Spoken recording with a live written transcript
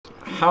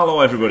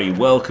hello everybody,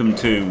 welcome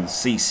to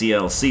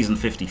CCL Season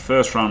 50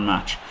 first round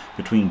match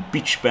between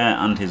Beachbear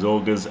and his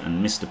Ogres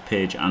and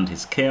MrPage and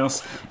his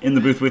Chaos. In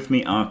the booth with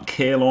me are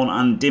Caolan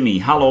and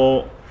Dimmy.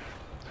 Hello!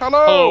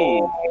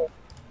 Hello!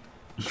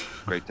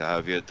 Great to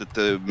have you.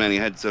 The many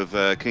heads of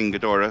King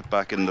Ghidorah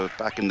back in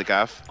the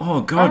gaff.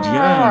 Oh god,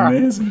 yeah,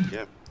 amazing.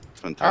 Yeah,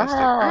 fantastic.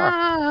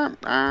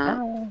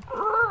 Yeah,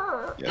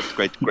 it's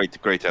great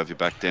to have you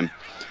back, Tim.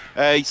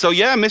 So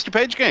yeah,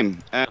 MrPage game.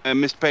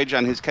 MrPage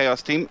and his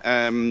Chaos team.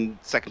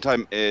 Second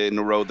time in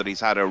a row that he's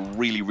had a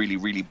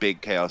really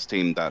big Chaos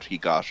team that he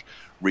got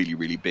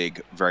really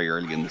big very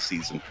early in the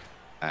season.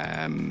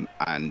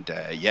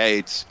 Yeah,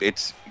 it's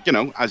you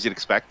know, as you'd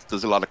expect.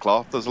 There's a lot of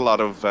cloth. There's a lot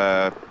of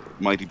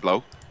mighty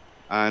blow,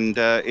 and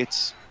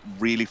it's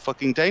really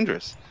fucking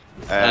dangerous.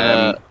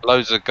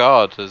 Loads of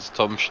guard, as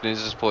Tom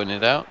Schniz has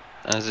pointed out.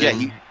 As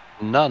in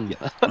none.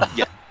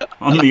 Yeah.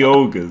 On the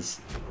Ogres.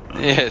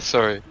 Yeah,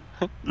 sorry.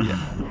 Yeah.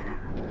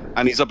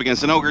 And he's up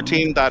against an Ogre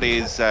team that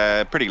is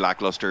pretty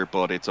lackluster,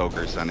 but it's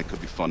Ogres and it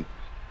could be fun.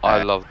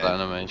 I love the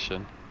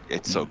animation.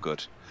 It's so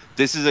good.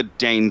 This is a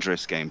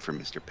dangerous game for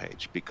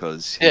MrPage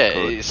because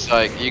it's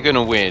like you're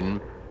gonna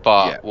win,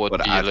 but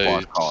what do you lose?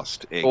 What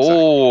cost? Exactly.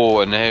 Oh,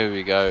 and there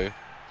we go.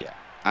 Yeah.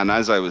 And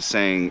as I was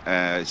saying,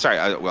 sorry,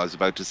 I was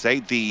about to say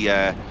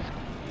the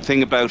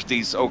thing about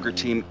these Ogre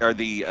team or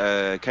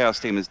the Chaos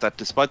team is that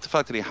despite the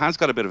fact that he has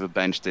got a bit of a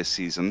bench this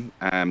season,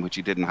 which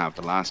he didn't have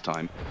the last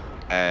time,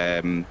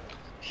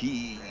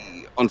 he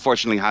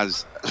unfortunately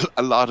has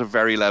a lot of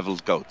very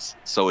leveled goats,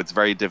 so it's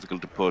very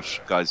difficult to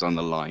put guys on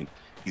the line.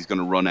 He's going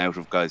to run out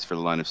of guys for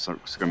the line of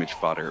scrimmage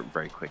fodder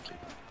very quickly.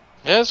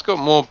 Yeah, it's got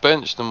more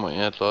bench than what he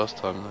had last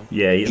time, though.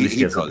 Yeah, at least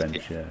he has a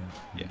bench. Yeah,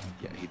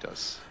 he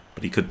does.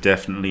 But he could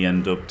definitely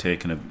end up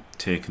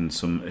taking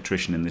some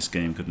attrition in this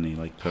game, couldn't he?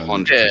 Like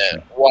permanent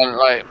attrition.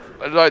 Like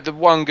the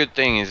one good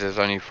thing is there's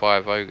only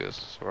 5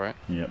 Ogres, right?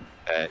 Yep.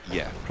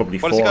 Yeah. Probably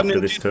 4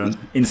 after this turn.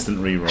 Instant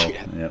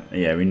reroll.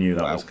 Yeah, we knew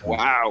that was coming.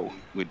 Wow,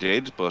 we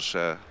did, but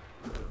to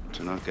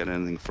not get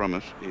anything from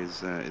it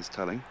is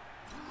telling.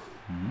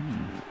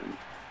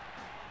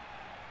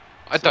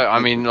 I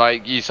mean,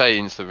 like you say,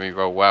 instant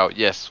reroll. Wow,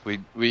 yes, we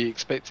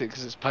expect it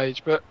because it's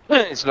Page, but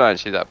it's not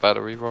actually that bad a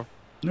reroll.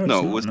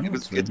 No,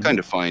 it's kind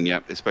of fine, yeah.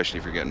 Especially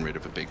if you're getting rid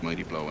of a big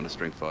mighty blow and a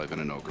strength 5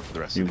 and an Ogre for the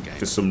rest of the game.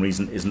 For some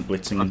reason, isn't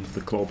blitzing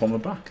the claw on the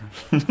back.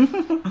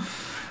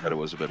 But it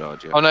was a bit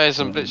odd, yeah. Oh no, it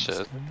isn't blitz.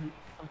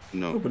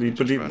 No, but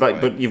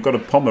you've got a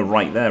pommer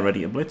right there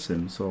ready to blitz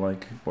him. So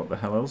like, what the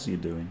hell else are you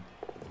doing?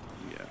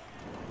 Yeah.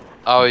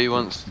 Oh, he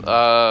wants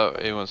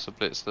to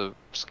blitz the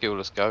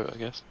skillless goat, I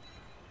guess.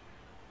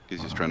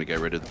 He's just trying to get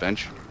rid of the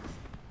bench.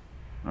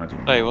 I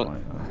didn't know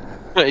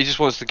he just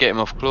wants to get him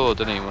off claw,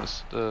 doesn't he? He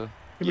wants to...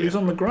 Yeah, but he's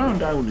on the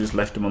ground. I would just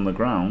left him on the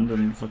ground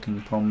and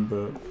fucking pommed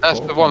the... That's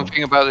the one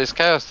thing about this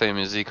Chaos team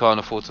is he can't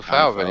afford to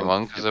foul with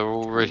anyone because they're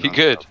all really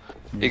good.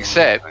 Yeah.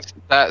 Except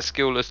that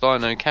skillless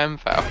Lino can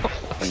foul.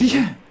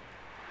 Yeah.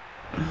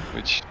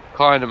 Which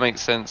kind of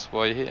makes sense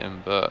why you hit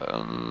him, but...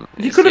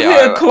 you could have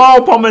hit a claw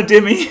pommer,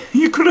 Dimmy.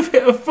 You could have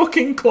hit a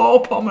fucking claw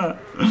pommer.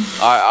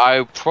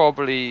 I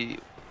probably...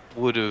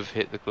 would have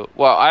hit the claw.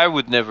 Well, I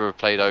would never have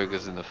played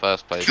Ogres in the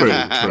first place. True,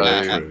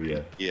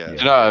 yeah. Do you know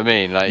what I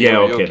mean? Like, yeah,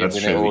 okay, that's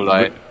true. All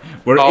like,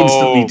 we're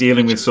instantly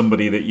dealing with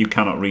somebody that you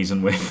cannot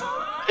reason with.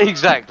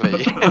 Exactly.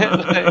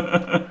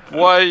 Like,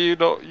 why are you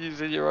not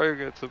using your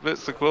Ogre to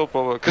blitz the claw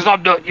bomber? Because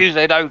I'm not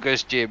using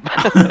Ogres, Jim.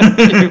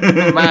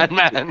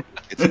 Man.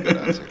 It's a good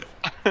answer.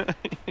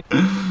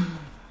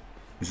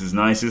 This is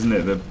nice, isn't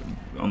it? That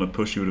on a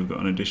push you would have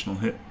got an additional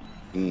hit.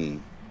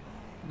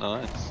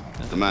 Nice.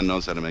 The man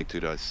knows how to make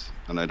 2 dice,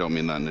 and I don't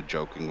mean that in a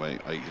joking way.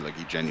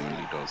 He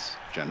genuinely does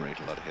generate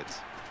a lot of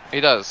hits.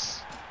 He does.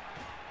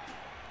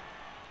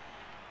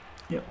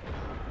 Yep.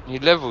 He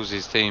levels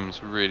his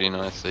teams really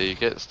nicely. He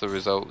gets the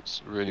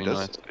results really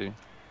nicely.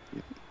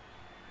 Yep.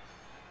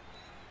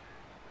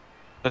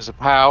 There's a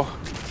POW.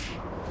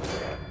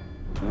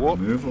 What?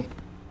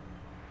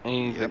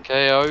 He's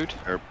KO'd.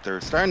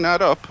 They're starting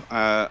that up.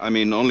 I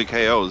mean, only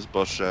KOs,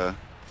 but.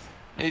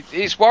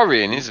 It's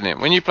worrying, isn't it?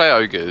 When you play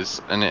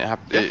Ogres and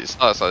it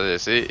starts like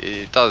this,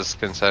 it does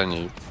concern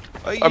you.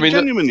 I mean,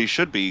 genuinely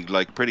should be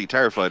like pretty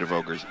terrified of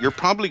Ogres. You're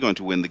probably going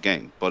to win the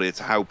game, but it's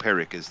how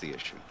Pyrrhic is the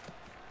issue.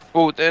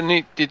 Well, then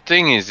the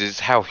thing is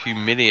how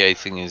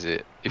humiliating is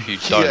it if you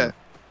don't?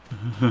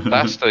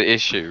 That's the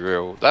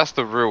issue, That's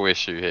the real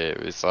issue here.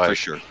 It's like, for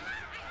sure.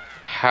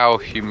 How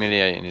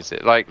humiliating is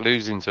it? Like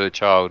losing to a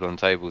child on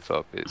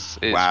tabletop. It's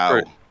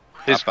wow.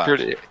 It's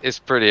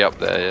pretty up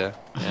there,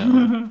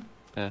 yeah.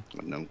 Yeah.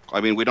 No, I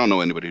mean we don't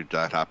know anybody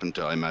that happened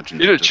to. I imagine.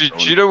 Do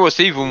you know what's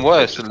even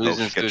worse than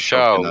losing to a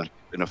child?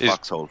 In a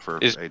foxhole for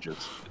ages.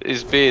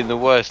 Is being the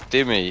worst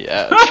Dimmy.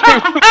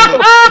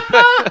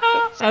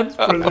 That's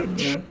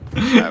brilliant.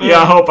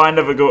 Yeah, I hope I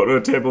never go to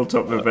a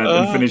tabletop event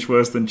and finish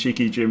worse than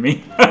Cheeky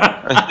Jimmy.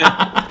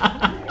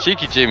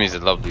 Cheeky Jimmy's a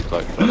lovely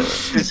bloke.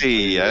 Is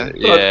he? Yeah.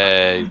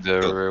 Yeah, he's a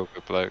real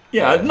good bloke.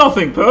 Yeah,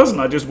 nothing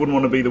personal. I just wouldn't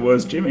want to be the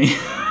worst Jimmy.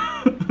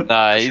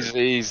 Nah,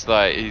 he's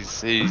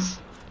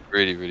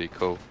really, really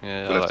cool.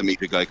 Yeah, We'll have to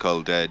meet a guy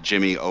called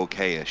Jimmy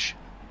Okay-ish.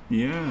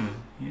 Yeah.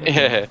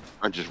 Yeah.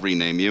 Or just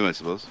rename you, I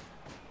suppose.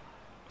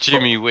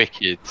 Jimmy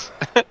Wicked.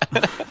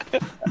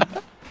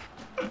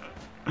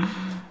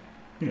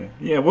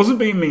 Yeah, it wasn't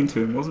being mean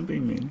to him. Wasn't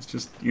being mean. It's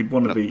just you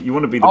want to be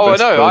the Oh,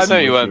 best I person know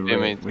you with weren't your,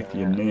 being mean to with him,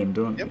 your yeah. name,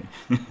 don't Yep.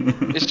 you?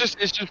 It's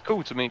just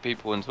cool to meet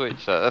people on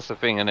Twitch. That's the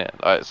thing, isn't it?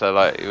 Like, so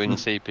like when you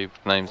see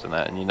people's names and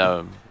that, and you know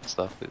them and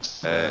stuff, it's.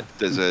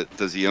 There's a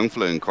young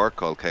fella in Cork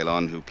called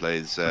Caolan who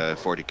plays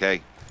 40k,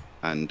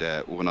 and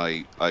when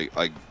I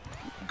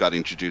got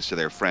introduced to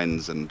their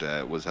friends and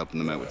was helping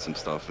them out with some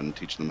stuff and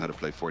teaching them how to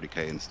play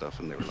 40k and stuff,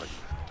 and they were like,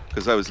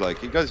 because I was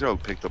like, you guys are all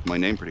picked up my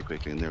name pretty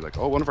quickly, and they're like,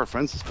 oh, one of our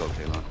friends is called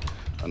Caolan,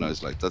 and I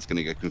was like, that's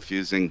gonna get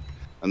confusing,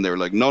 and they were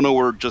like, no,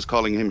 we're just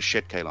calling him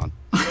shit Caolan.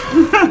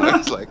 And I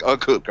was like, oh,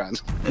 cool,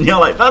 grand. And you're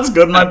like, that's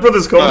good. My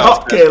brother's called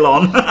Hot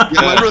Caolan.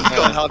 Yeah, my brother's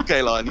called Hot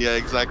Caolan. Yeah,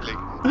 exactly.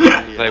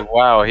 Like,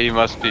 wow, he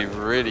must be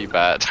really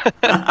bad.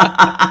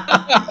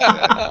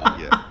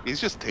 Yeah,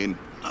 he's just thin.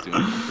 He's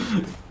doing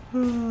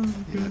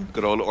yeah,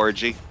 good old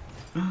orgy.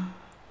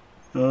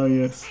 Oh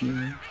yes.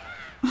 Yeah.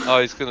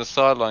 Oh, he's gonna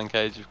sideline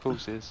Cage, of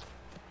course he is.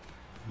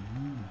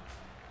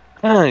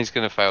 He's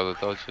gonna fail the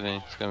dodge, isn't he?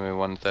 It's gonna be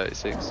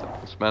 136. I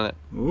can smell it.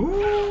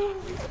 Ooh.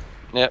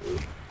 Yep.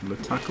 The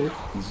tackle.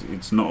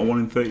 It's not a 1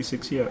 in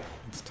 36 yet.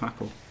 It's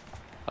tackle.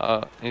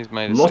 He's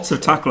made Lots of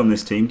tackle on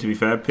this team. To be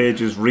fair, Page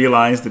has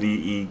realised that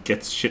he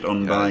gets shit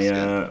on by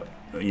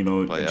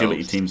agility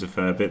elves. teams a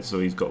fair bit, so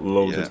he's got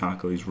loads of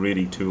tackle. He's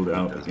really tooled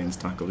out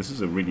against tackle. This is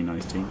a really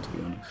nice team, to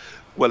be honest.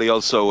 Well, he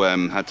also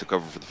had to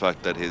cover for the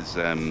fact that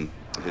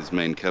his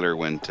main killer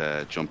went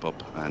jump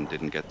up and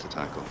didn't get to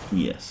tackle.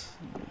 Yes.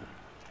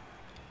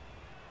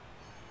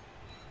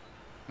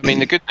 I mean,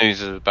 the good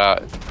news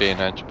about being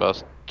a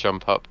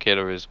jump up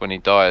killer is when he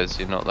dies,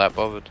 you're not that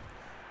bothered.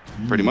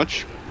 Pretty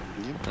much.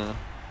 Yeah.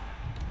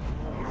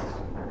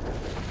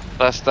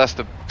 That's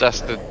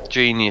the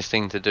genius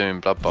thing to do in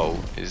Blood Bowl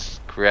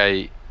is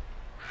create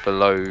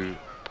below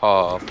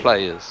par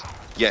players.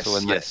 Yes, So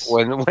when yes.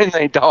 when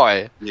they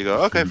die, You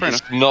go, okay, fair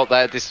enough. not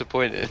that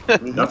disappointed.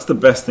 That's the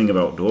best thing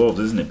about dwarves,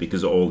 isn't it?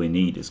 Because all they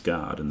need is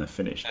guard and they're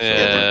finished. So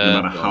Yeah.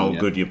 no matter how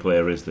good your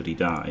player is that he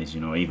dies,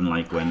 even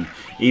when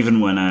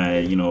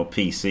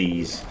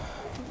PC's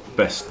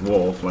best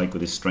dwarf, like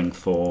with his strength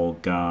 4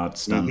 guard,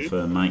 stand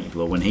for mighty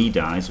blow, when he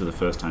dies for the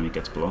first time he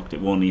gets blocked,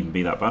 it won't even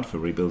be that bad for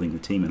rebuilding the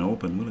team in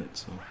open, will it?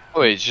 So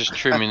Oh, it's just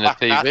trimming the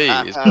TV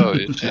as well.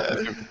 It's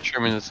just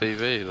trimming the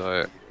TV,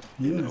 like.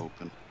 yeah.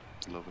 Open.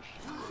 Love it.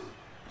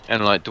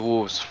 And like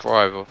dwarves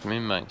thrive off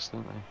min-max,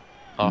 don't they?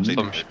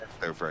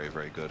 They're very,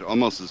 very good.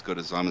 Almost as good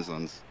as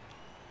Amazons.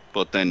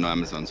 But then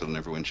Amazons will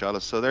never win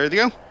Chalice, so there you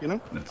go,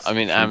 I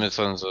mean,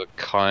 Amazons are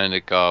kind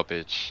of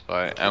garbage,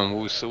 like, and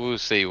we'll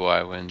see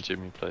why when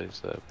Jimmy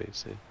plays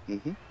PC.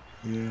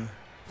 Yeah.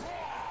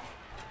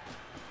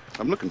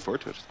 I'm looking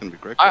forward to it. It's going to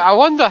be great. I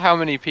wonder how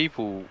many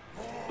people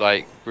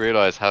like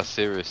realise how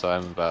serious I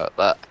am about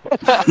that.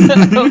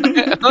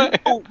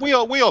 Oh, we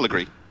all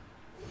agree.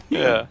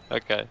 Yeah.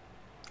 Okay.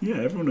 Yeah,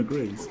 everyone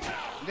agrees.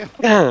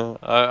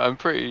 I'm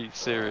pretty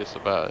serious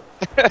about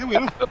it. Yeah, we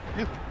know.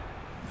 Yeah.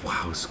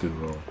 Wow,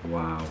 Skuro.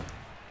 Wow.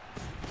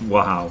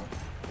 Wow.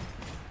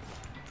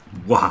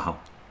 Wow.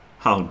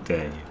 How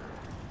dare you?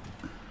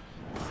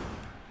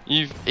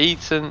 You've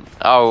eaten.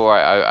 Oh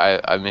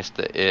right, I missed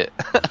it.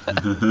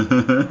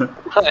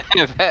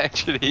 I've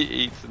actually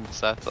eaten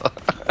Sator.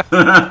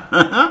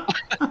 I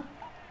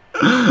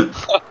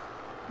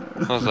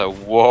was like,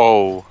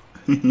 whoa.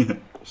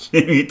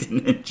 Jimmy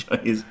didn't enjoy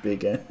his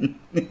big end.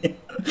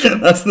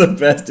 That's the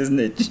best, isn't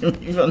it,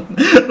 Jimmy?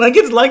 Like,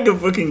 it's like a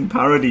fucking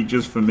parody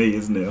just for me,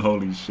 isn't it?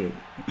 Holy shit.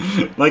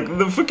 Like,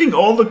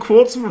 all the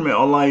quotes from it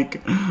are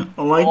like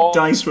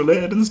dice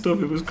related and stuff.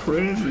 It was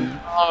crazy.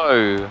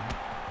 Oh.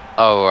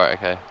 Oh, right,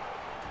 okay.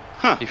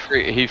 Huh. He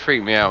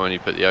freaked me out when he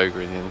put the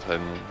ogre in the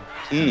inside.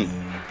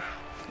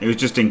 It was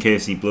just in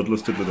case he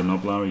bloodlusted with a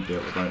Noblar, he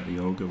built like the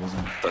ogre,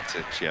 wasn't it? That's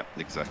it, yeah,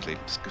 exactly.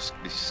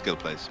 Skill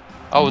plays.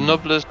 Oh,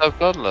 Nobblers have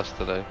bloodlust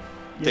today.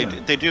 Yeah.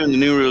 They do in the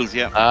new rules,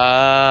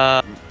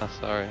 yeah.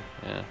 Sorry,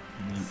 yeah.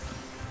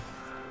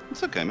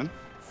 It's okay, man.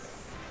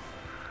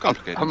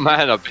 Complicated. Oh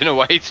man, I've been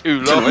away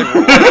too long.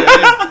 Blood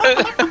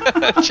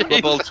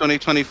Bowl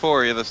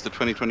 2024, yeah, that's the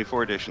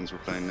 2024 editions we're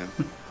playing now.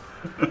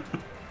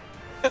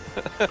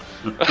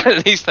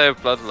 At least they have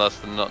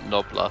bloodlust and not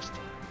Noblust.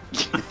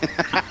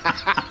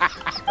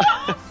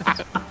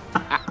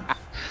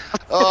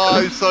 Oh,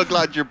 I'm so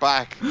glad you're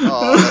back.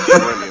 Oh, that's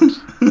brilliant.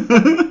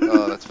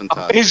 Oh, that's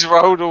fantastic. He's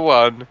rolled a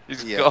 1.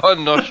 He's Yeah. gone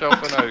nosh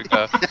off an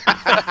ogre.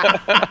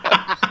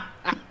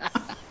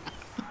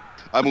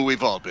 I mean,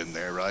 we've all been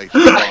there, right?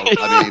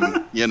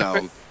 I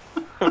mean,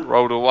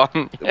 Rolled a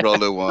 1.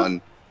 roll a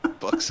 1.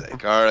 Fuck's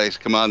sake. All right,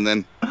 come on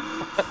then.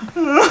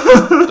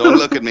 Don't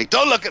look at me.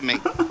 Don't look at me.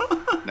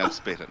 Now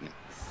spit at me.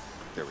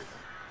 There we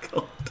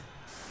go.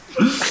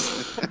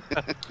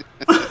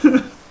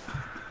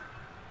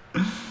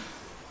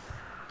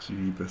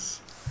 Jeebus.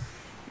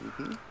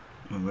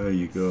 Oh there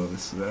you go.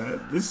 This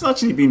has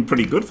actually been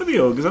pretty good for the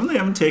Ogres, haven't they? They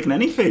haven't taken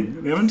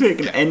anything. They haven't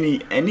taken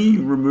any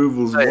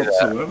removals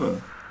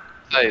whatsoever.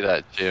 Say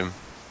that, Jim.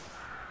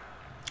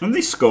 And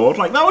they scored.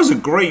 Like, that was a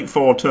great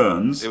 4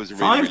 turns. It was a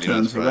really, 5 really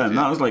turns nice for ride, them.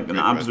 yeah. That was like an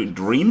absolute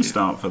dream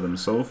start for them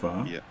so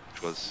far. Yeah,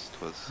 it was.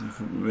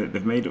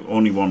 They've made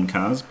only 1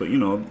 Kaz, but you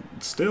know,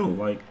 still,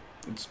 like,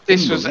 it's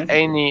This was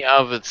any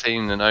other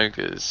team than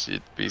Ogres,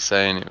 you'd be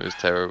saying it was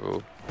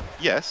terrible.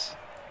 Yes.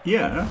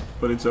 Yeah,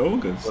 but it's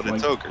Ogres. But like,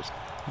 it's Ogres.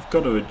 You've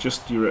got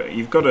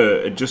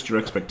to adjust your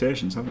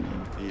expectations, haven't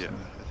you? Yeah,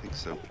 I think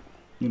so.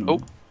 You know.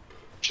 Oh,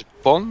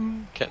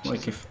 Bon catches.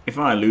 Like if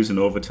I lose an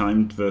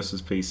overtime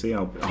versus PC,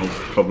 I'll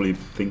probably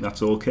think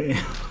that's okay.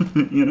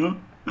 You know.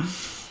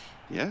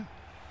 Yeah.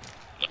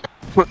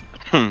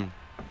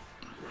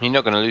 You're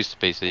not going to lose to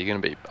PC. You're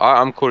going to beat.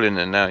 I'm calling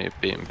it now. You're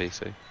beating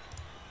PC.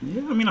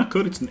 Yeah, I mean I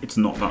could. It's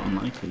not that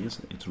unlikely, is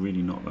it? It's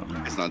really not that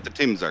unlikely. It's not. The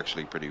team's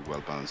actually pretty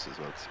well balanced as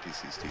well.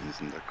 Because PC's team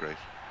isn't that great.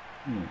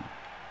 Yeah.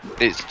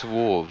 It's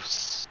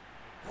dwarves.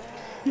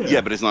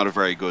 Yeah, but it's not a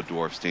very good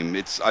dwarves team.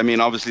 It's. I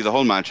mean, obviously the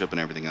whole matchup and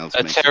everything else.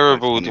 A makes it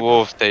terrible quite funny,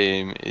 dwarf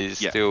team is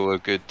still a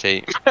good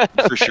team.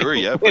 for sure,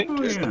 yeah. But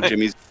yeah.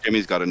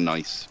 Jimmy's got a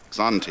nice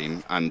Xon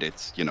team, and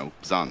it's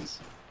Xons.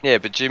 Yeah,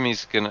 but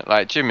Jimmy's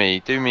gonna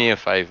Jimmy. Do me a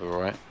favour,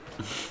 right?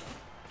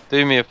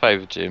 Do me a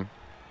favour, Jim.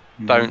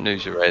 Don't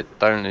lose your head.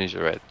 Don't lose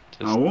your head.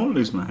 Just I won't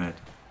lose my head.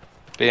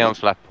 be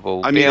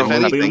unflappable. I mean, be if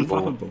anything,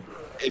 unflappable.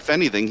 If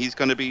anything, he's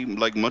going to be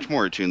like much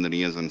more attuned than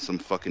he is on some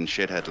fucking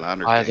shithead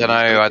ladder. I don't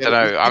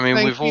know. I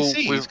mean, we've all.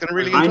 He's going to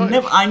really I enjoy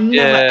never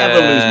ever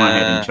lose my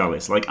head in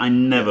Chalice. Like I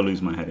never lose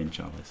my head in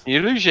Chalice. You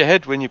lose your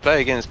head when you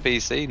play against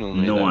PC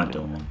normally. No, I you?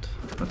 don't.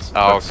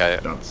 Okay.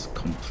 That's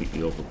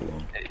completely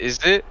overblown. Is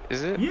it?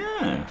 Is it?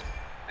 Yeah.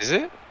 Is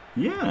it?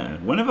 Yeah.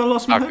 Whenever I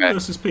lost my head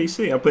versus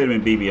PC, I played him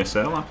in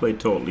BBSL. I played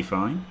totally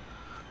fine.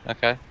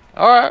 Okay.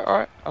 All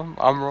right. I'm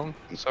wrong.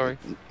 I'm sorry.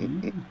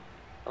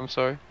 I'm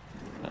sorry.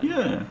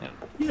 Yeah,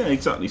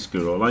 exactly,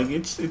 Skuro. Like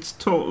it's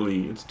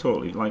totally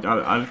like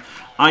I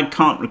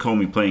can't recall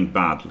me playing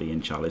badly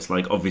in Chalice.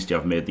 Like obviously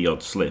I've made the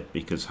odd slip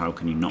because how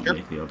can you not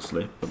make the odd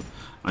slip? But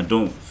I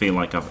don't feel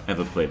like I've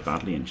ever played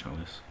badly in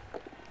Chalice.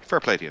 Fair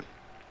play to you.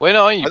 When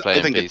are you playing?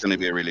 I think it's going to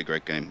be a really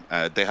great game.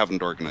 They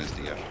haven't organised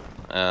it yet.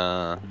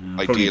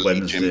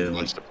 Ideally, Jim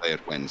wants to play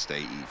it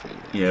Wednesday evening.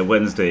 Yeah,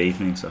 Wednesday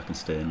evening, so I can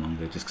stay in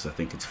longer, just because I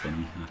think it's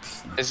funny.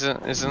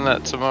 Isn't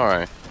that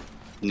tomorrow?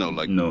 No,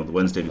 the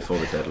Wednesday before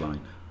the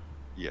deadline.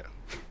 Yeah.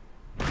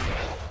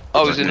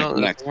 Oh, is it not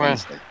next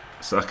Wednesday?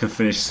 So I can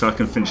finish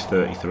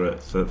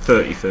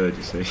 33rd,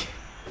 you see.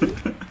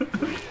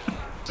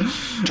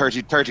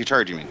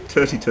 33rd, you mean?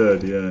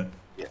 33rd, yeah.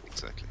 Yeah,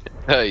 exactly.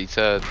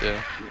 33rd,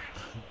 yeah.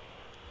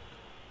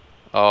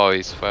 Oh,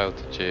 he's failed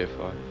to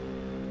GFI.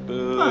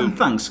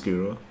 Thanks,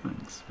 Skuro.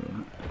 Thanks for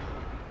that.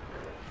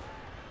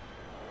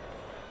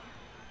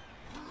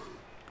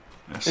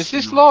 Is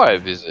this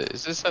live, is it?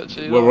 Is this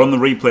actually live? Well, we're on the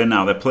replay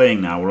now. They're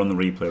playing now. We're on the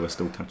replay. We're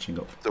still catching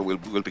up. So we'll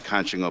be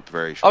catching up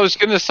very shortly. I was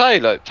going to say,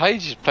 like,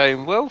 Paige is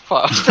playing well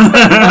fast.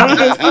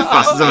 That's the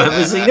fastest I've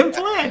ever seen him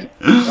play.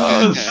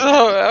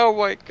 Oh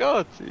my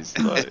god. He's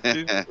like,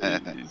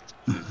 he's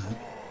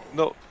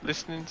not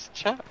listening to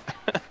chat.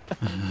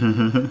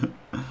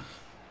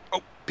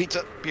 Oh,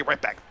 pizza. Be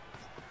right back.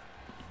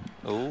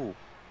 Oh.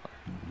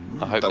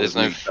 I hope there's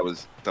no...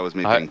 That was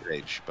me being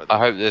Paige. But I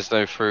hope there's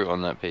no fruit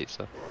on that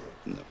pizza.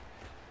 No.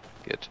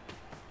 Good.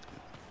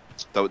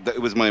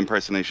 It was my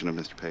impersonation of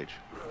Mr. Page.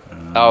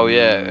 Oh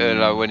yeah,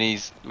 like when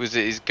was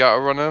it his gutter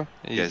runner?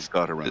 Yeah, his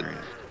gutter runner.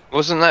 Yeah.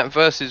 Wasn't that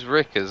versus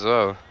Rick as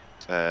well?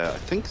 I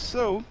think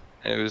so.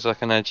 It was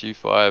like an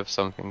AG5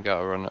 something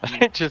gutter runner.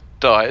 It just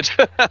died.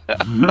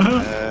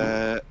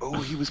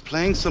 Oh, he was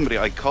playing somebody.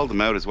 I called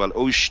him out as well.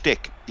 Oh,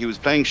 Shtick. He was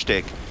playing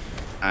Shtick,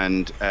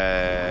 and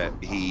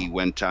he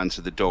went to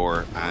answer the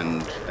door,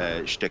 and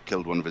Shtick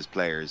killed one of his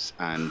players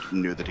and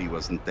knew that he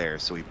wasn't there,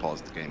 so he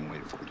paused the game and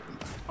waited for him to come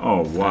back.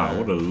 Oh wow,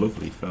 what a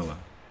lovely fella.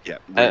 Yeah,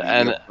 really,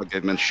 I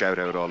gave him a shout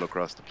out all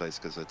across the place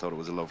because I thought it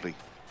was a lovely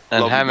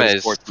bit of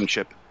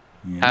sportsmanship.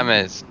 Yeah.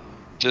 James,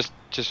 just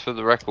for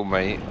the record,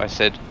 mate, I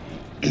said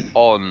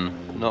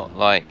on, not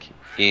like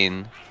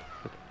in,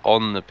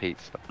 on the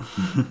pizza.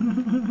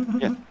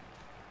 Yeah.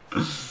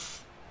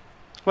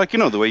 Like, you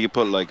know, the way you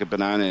put like a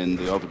banana in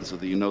the oven so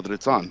that you know that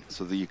it's on,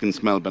 so that you can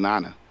smell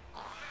banana.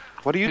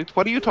 What are you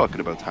talking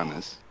about,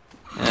 James?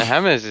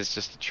 Yeah, James is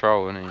just a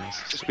troll, isn't he?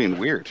 He's just being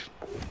weird.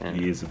 Yeah.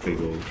 He is a big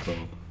old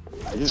troll.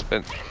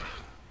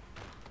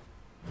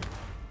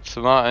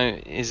 Tomato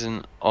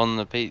isn't on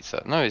the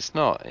pizza. No, it's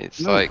not.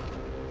 It's like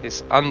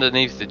it's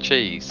underneath the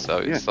cheese, so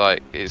it's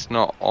like it's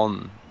not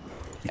on.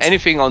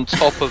 Anything on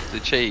top of the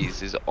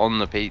cheese is on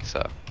the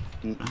pizza.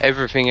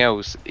 Everything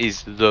else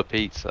is the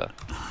pizza.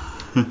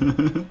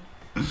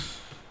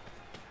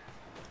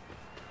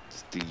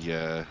 It's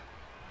the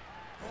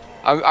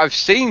I've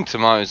seen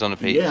tomatoes on a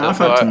pizza. Yeah, I've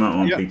had tomato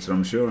on pizza.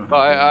 I'm sure.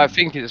 But I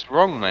think it's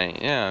wrong, mate.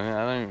 Yeah, I mean,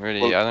 I don't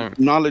really. Well, I don't.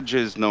 Knowledge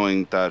is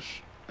knowing that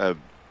a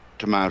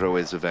tomato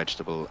is a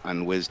vegetable,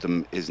 and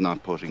wisdom is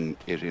not putting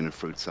it in a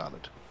fruit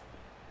salad.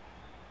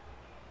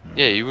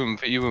 Yeah, you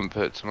wouldn't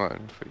put tomato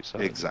in the fruit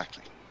salad.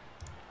 Exactly.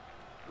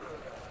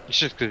 It's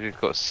just because it's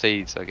got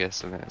seeds, I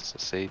guess, and it's a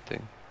seed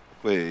thing.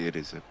 Well,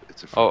 it's a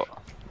fruit. Oh,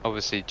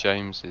 obviously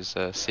James is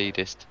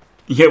seedist.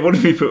 Yeah, what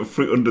if you put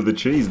fruit under the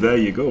cheese? There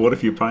you go. What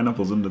if your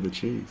pineapple's under the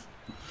cheese?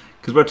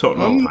 Because we're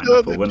talking about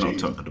pineapple, we're not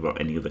talking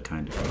about any other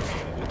kind of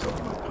pizza. We're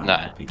talking about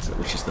pineapple pizza,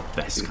 which is the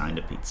best kind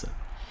of pizza.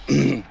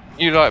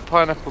 You like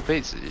pineapple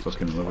pizza?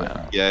 Fucking love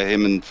it. Yeah,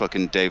 him and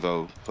fucking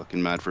Davo,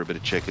 fucking mad for a bit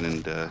of chicken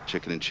and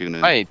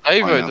tuna. Hey,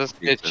 Davo does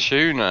get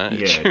tuna.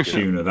 Yeah,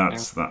 tuna.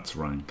 That's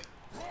rank.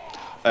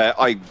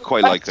 I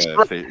quite like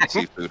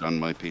seafood on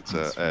my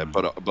pizza,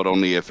 but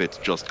only if it's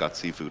just got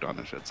seafood on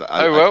it.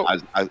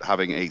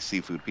 Having a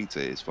seafood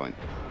pizza is fine.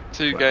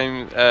 2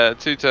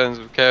 turns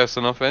of chaos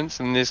on offense,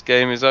 and this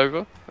game is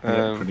over.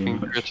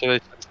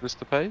 Congratulations,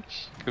 Mr.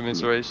 Page.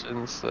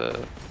 Commiserations,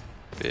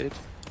 Beard.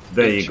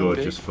 There you go,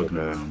 just fucking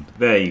around.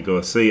 There you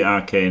go. See,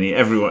 Arcane.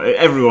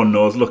 Everyone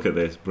knows. Look at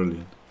this,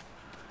 brilliant.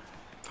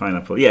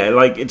 Pineapple, yeah,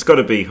 like it's got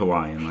to be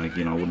Hawaiian. Like,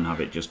 you know, I wouldn't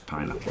have it just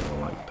pineapple or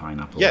like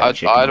pineapple. Yeah,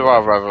 I'd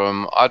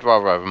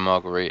rather have a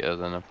margarita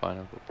than a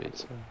pineapple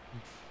pizza.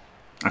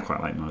 I quite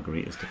like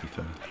margaritas, to be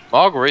fair.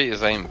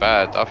 Margaritas ain't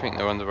bad. I think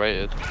they're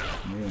underrated.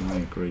 Yeah, I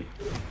agree.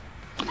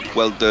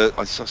 Well,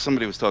 I saw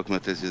somebody was talking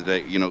about this the other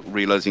day. You know,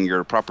 realizing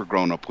you're a proper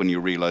grown up when you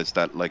realize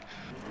that, like,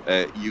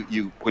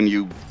 when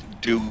you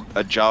do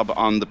a job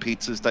on the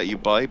pizzas that you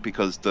buy,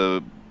 because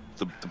the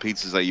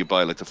pizzas that you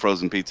buy, like the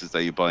frozen pizzas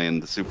that you buy in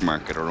the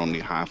supermarket, are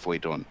only halfway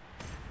done.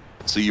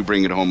 So you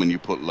bring it home and you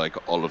put like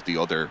all of the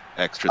other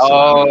extra.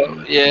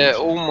 Oh yeah,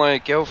 all my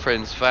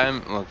girlfriend's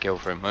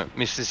my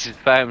missus's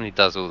family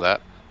does all that.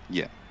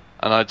 Yeah.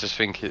 And I just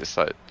think it's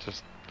like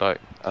I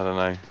don't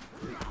know.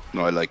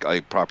 No, I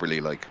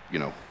properly, like, you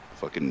know,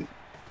 fucking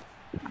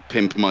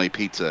pimp my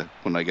pizza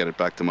when I get it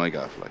back to my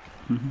gaff, like.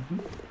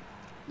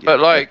 But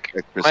like,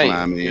 extra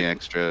salami,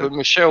 extra. But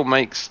Michelle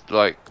makes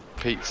like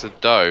pizza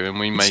dough, and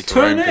we make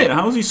turn it.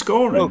 How's he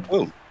scoring? Oh,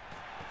 cool.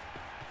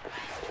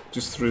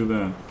 Just through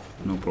there,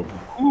 no problem.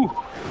 Ooh.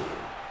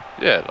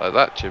 Yeah, like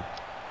that, Jim.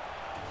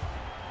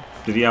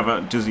 Does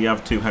he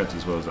have 2 heads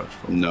as well as that?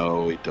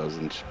 No, he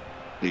doesn't.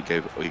 He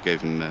gave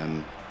him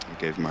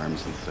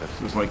arms instead.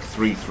 So it's like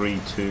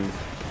 3-3-2.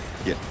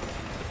 Yeah.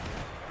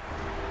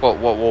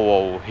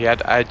 Whoa! He had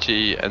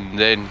Agi, and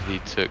then he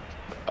took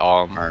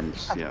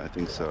arms. Yeah, I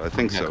think so.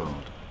 God.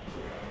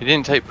 He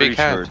didn't take big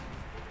hand.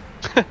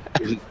 Sure.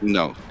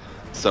 No.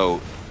 So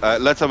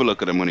let's have a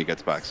look at him when he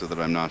gets back, so that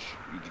I'm not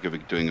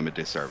doing him a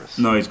disservice.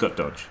 No, he's got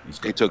dodge.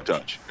 He took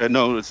dodge.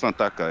 No, it's not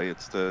that guy.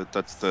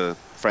 That's the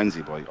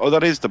frenzy boy. Oh,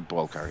 that is the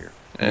ball carrier.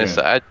 It's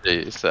the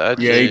Agi.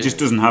 Yeah, he just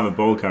doesn't have a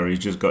ball carrier. He's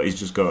just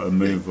got a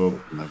move up,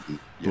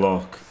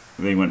 block.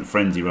 Then he went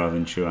frenzy rather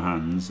than sure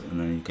hands, and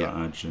then he got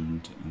edge,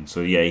 and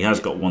so yeah, he has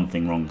got one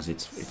thing wrong, because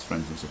it's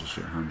frenzy instead of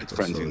sure hands. It's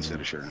frenzy instead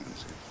of sure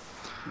hands.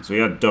 So he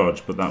had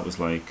dodge, but that was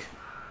like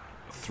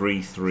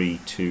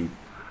 3-3-2-2.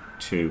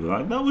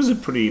 Like that was a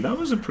pretty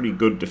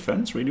good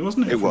defense, really,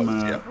 wasn't it? It was,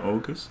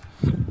 Ogres.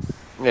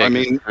 Yeah, I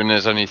mean, and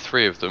there's only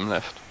 3 of them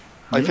left.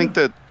 I think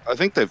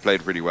they've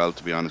played pretty well,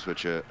 to be honest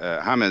with you.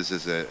 James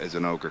is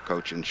an Ogre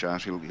coach in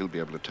chat. He'll be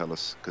able to tell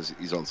us, because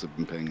he's also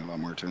been paying a lot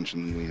more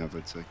attention than we have,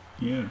 I'd say.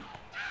 Yeah.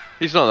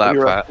 He's not that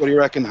bad. What do you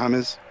reckon,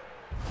 James?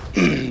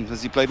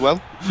 Has he played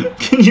well?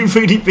 Can you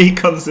really be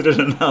considered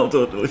an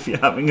Aldo if you're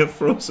having a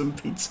frozen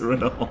pizza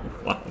and all?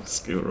 Wow,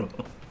 Skuro.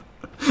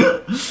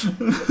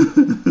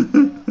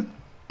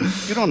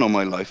 You don't know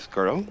my life,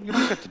 girl. You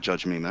don't get to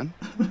judge me, man.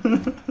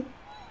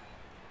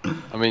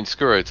 I mean,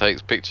 Skuro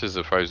takes pictures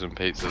of frozen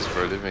pizzas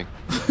for a living.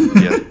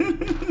 Yeah,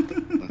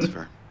 that's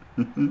fair.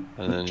 And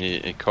then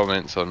he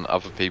comments on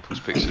other people's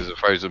pictures of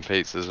frozen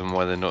pizzas and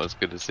why they're not as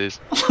good as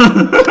his. Fuck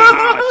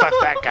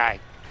that guy.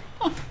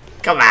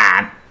 Come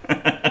on.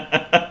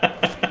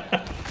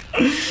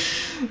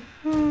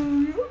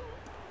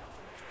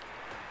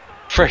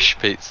 Fresh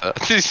pizza.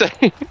 Did you say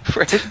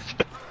fresh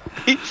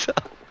pizza?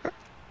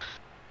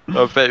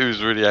 I bet he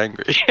was really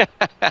angry.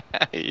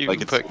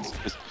 Like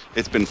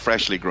it's been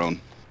freshly grown.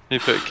 He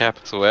put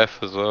capital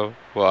F as well.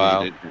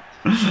 Wow.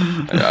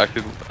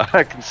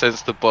 I can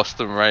sense the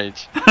Boston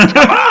rage.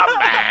 Come on,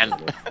 man.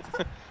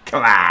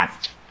 Come on.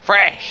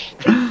 Fresh.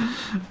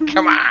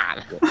 Come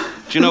on. Do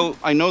you know?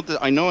 I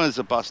know as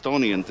a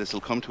Bostonian, this will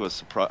come to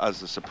as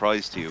a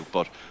surprise to you,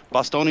 but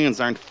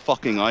Bostonians aren't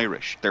fucking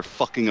Irish. They're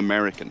fucking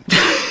American.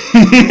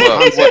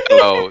 Well,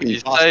 you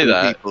say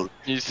that.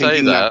 You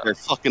say that. They're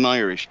fucking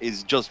Irish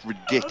is just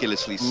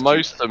ridiculously stupid.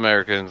 Most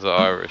Americans are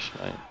Irish,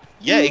 mate.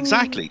 Yeah,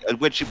 exactly.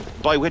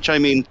 By which I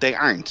mean they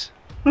aren't.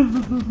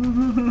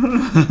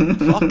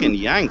 Fucking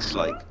Yanks,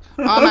 like.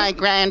 Oh, my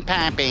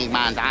grandpappy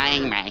was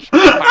Irish.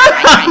 Fuck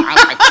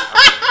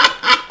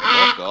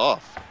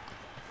off.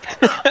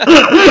 Oh,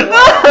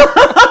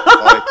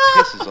 it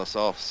pisses us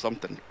off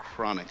something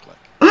chronic, like.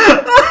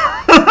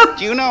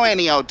 Do you know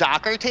any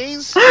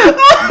O'Doherty's?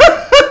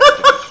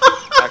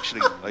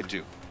 Actually, I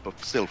do,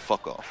 but still,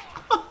 fuck off.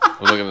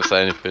 I'm not going to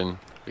say anything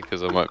because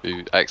because I might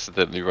be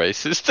accidentally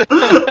racist.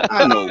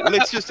 I know. Well,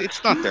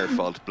 it's not their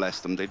fault.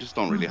 Bless them. They just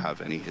don't really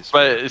have any history.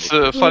 But it's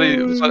funny.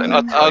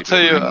 I'll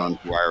tell you. On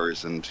to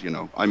ours, and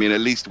I mean, at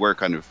least we're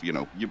kind of, you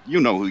know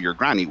who your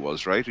granny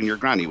was, right? And your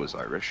granny was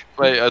Irish.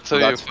 Wait, I'll tell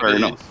you. That's fair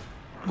enough.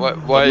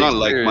 Why not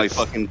like my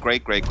fucking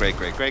great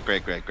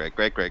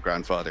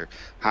grandfather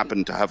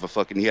happened to have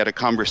he had a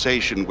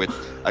conversation with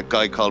a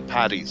guy called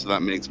Paddy, so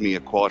that makes me a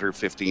quarter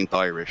 15th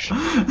Irish.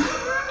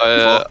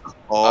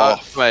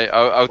 Mate,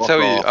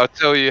 I'll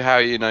tell you how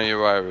you know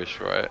you're Irish,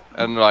 right?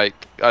 And like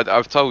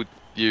I've told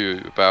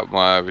you about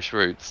my Irish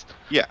roots.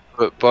 Yeah.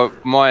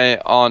 But my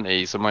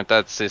aunties and my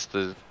dad's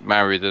sister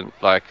married an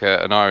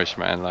Irish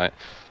man, like.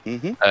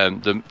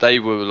 They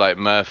were like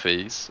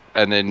Murphys,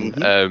 and then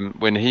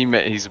when he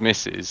met his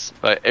missus,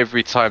 like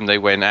every time they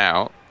went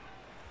out,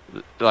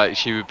 like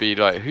she would be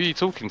like, "Who are you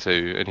talking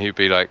to?" And he'd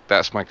be like,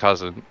 "That's my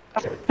cousin."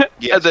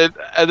 Yes.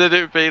 and then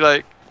it would be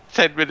like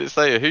 10 minutes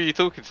later, "Who are you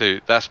talking to?"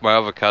 "That's my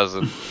other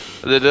cousin."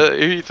 And then who are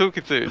you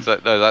talking to? It's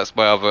like, "No, that's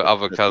my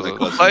other cousin."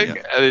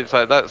 And it's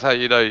like that's how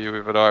you know you're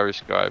with an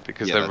Irish guy,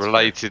 because they're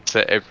related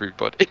to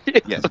everybody.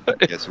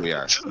 Yes, we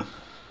are.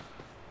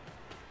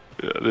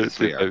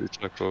 Yeah,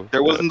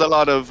 there wasn't a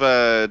lot of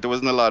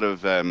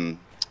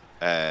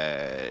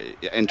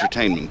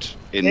entertainment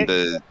in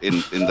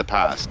the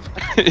past.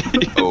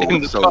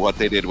 So what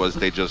they did was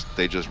they just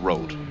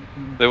rolled.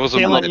 There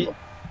wasn't.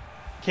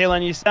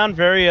 Caolan, you sound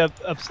very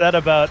upset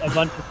about a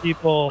bunch of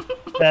people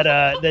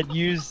that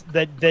use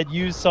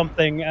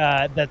something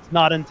that's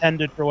not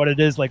intended for what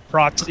it is, like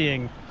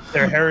proxying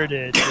their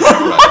heritage.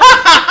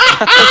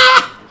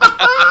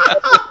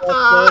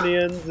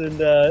 Estonians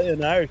and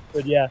Irish,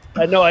 but yeah,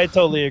 I know, I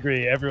totally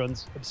agree.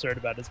 Everyone's absurd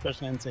about it,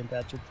 especially on St.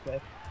 Patrick's Day.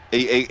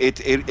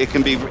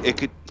 It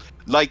could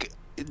like,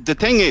 the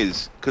thing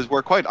is, because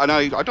we're quite, and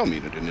I don't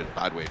mean it in a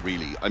bad way,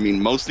 really. I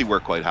mean, mostly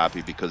we're quite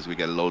happy because we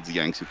get loads of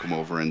Yanks who come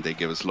over and they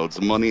give us loads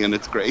of money, and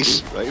it's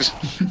great, right?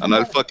 And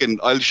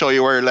I'll show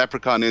you where a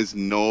leprechaun is,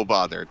 no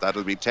bother.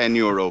 That'll be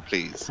 €10,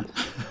 please.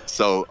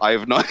 So I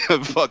have not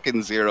a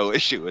fucking zero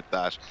issue with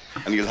that.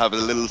 And you'll have a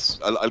little,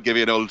 I'll give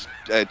you an old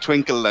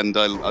twinkle, and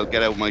I'll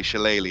get out my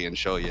shillelagh and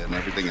show you and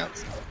everything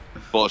else.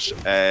 But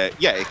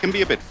yeah, it can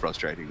be a bit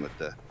frustrating with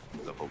the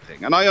whole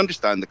thing, and I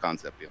understand the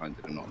concept behind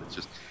it and all. It's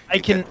just I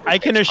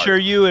can assure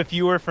you, if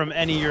you were from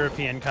any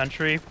European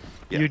country,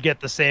 you'd get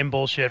the same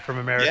bullshit from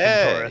American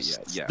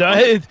tourists.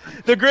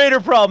 The greater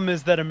problem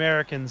is that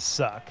Americans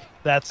suck.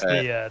 That's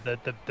the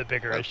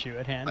bigger issue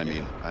at hand.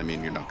 I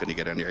mean, you're not going to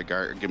get any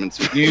arguments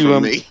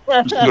from me.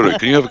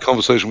 Can you have a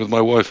conversation with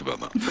my wife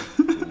about that?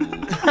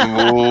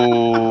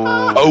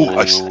 Oh,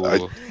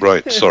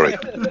 right. Sorry.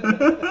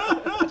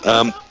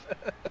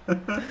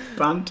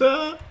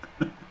 Banter.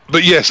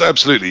 But yes,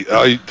 absolutely.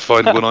 I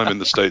find when I'm in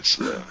the States,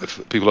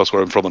 if people ask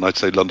where I'm from and I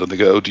say London, they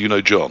go, "Oh, do you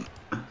know John?"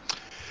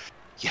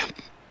 Yeah.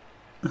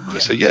 I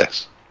say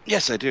yes.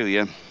 Yes, I do,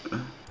 yeah.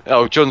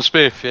 Oh, John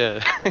Smith,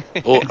 yeah.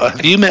 Or,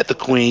 have you met the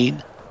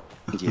Queen?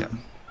 Yeah.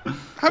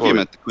 Have you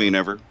met the Queen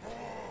ever?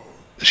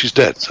 She's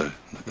dead, so...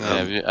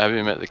 have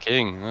you met the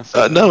King?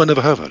 No, I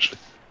never have, actually.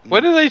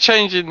 When are they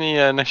changing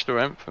the national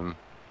anthem?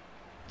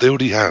 They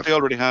already have. They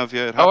already have,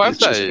 yeah. Have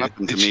they?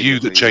 It's you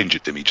that change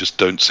it, Dimmy. Just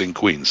don't sing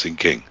Queen, sing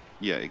King.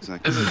 Yeah,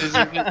 exactly. Is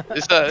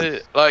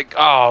that like,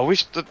 I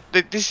wish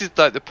this is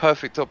like the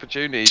perfect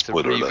opportunity to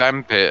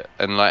revamp it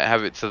and like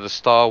have it to the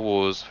Star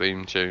Wars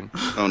theme tune.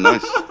 Oh,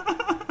 nice.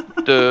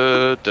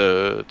 That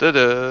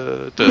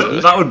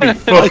would be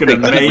fucking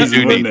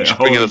amazing, wouldn't it?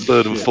 Bring in a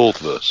third and fourth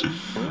verse.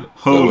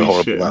 Holy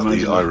shit, about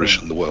the Irish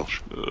and the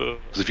Welsh.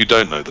 Because if you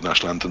don't know, the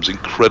national anthem's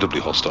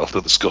incredibly hostile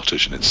to the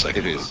Scottish in its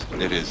second.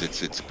 It is.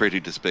 It's pretty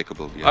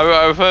despicable. Yeah.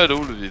 I've heard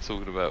all of you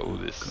talking about all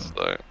this.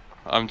 Like,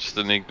 I'm just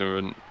an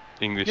ignorant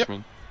Englishman.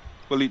 Yep.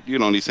 Well, you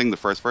only sing the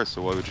first verse,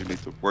 so why would you need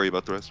to worry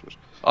about the rest of it?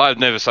 I've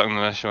never sung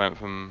the national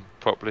anthem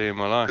properly in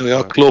my life. There we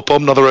are, claw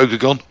bomb, another ogre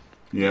gone.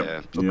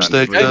 Yeah.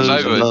 There goes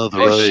another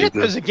ogre. Shit,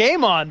 there's a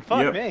game on.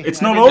 Fuck me.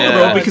 It's not over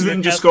though, because they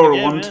can just score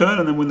a one turn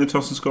and then win the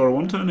toss and score a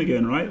one turn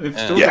again, right? They've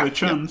still got a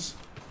chance.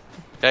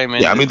 I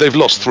mean, they've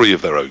lost 3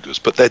 of their ogres,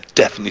 but they're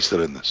definitely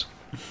still in this.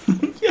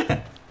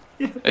 Yeah.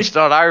 It's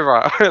not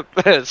over.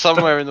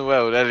 Somewhere in the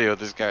world, Elliot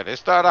is going,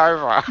 "It's not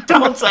over."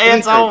 Don't say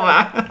it's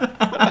over.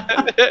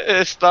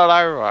 It's not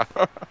over.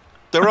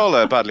 They're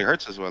all badly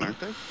hurt as well, aren't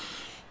they?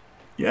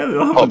 Yeah,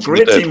 they'll have a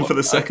great team for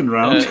the second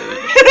round.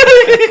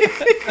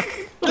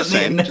 Just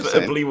saying,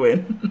 inevitably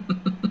win.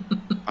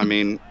 I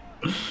mean,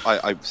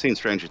 I've seen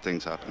stranger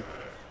things happen.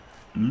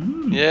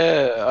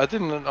 Yeah,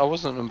 I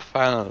wasn't a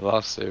fan of the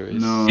last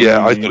series. No,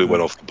 yeah, I thought it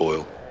went off the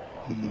boil.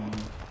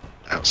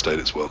 Outstayed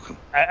its welcome.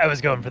 I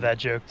was going for that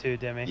joke too,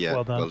 Dimmy. Yeah,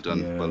 well done. Well done.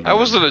 Yeah. Well done. That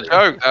wasn't a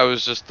joke. That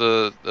was just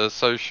a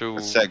social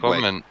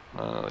comment.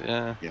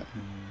 Yeah.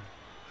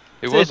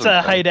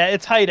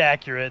 It's height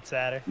accurate,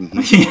 Satter.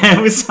 Yeah,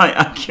 it was height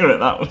accurate.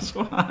 That was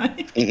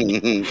why.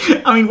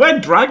 I mean, we're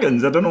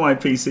dragons. I don't know why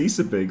PC's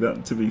so big.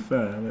 That, to be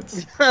fair,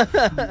 let's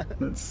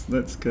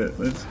get.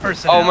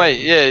 Oh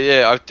mate,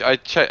 yeah.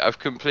 I've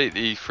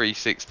completely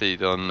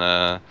 360'd on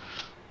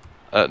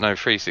No,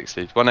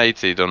 360.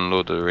 180 on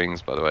Lord of the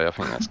Rings, by the way. I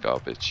think that's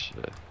garbage.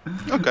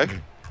 Okay.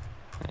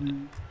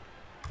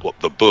 What,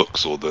 the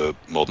books or the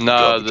modern?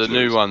 No, the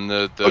new one.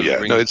 The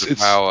Rings of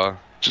Power.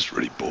 Just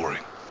really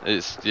boring.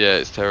 It's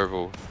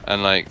terrible,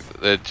 and like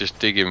they're just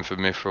digging for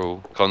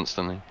Mithril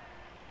constantly,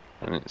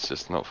 and it's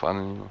just not fun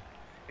anymore.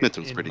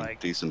 Mithril's pretty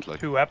decent, like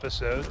 2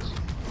 episodes.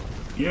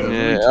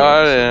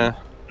 Yeah.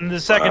 In the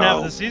second half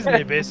of the season,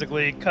 they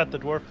basically cut the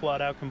dwarf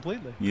plot out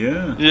completely.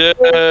 Yeah. Yeah.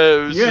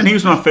 And he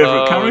was my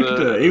favorite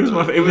character. He was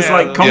It was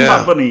like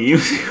Combat Bunny.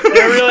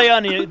 They're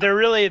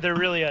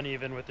really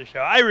uneven with the show.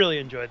 I really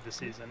enjoyed the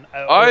season.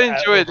 I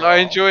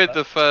enjoyed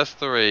the first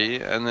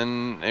 3, and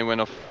then it went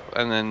off.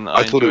 And then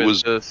I thought it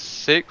was the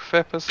 6th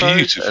episode.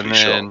 Beautifully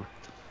shot.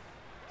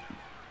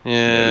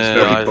 Yeah,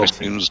 lovely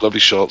costumes, lovely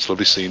shots,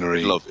 lovely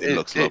scenery. It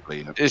looks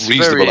lovely. It's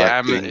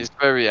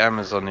very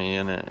Amazon-y,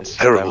 isn't it? It's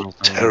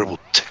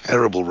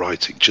terrible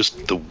writing.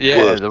 Just the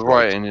the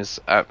writing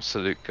is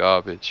absolute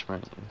garbage,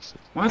 mate.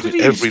 Why did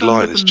he every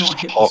line is just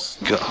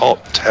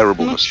hot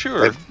terribleness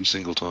every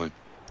single time.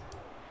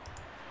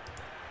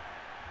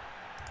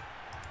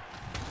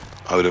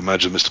 I would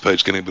imagine Mr.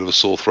 Page getting a bit of a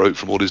sore throat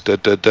from all his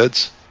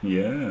deads.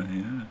 Yeah.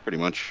 Pretty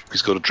much.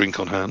 He's got a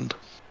drink on hand.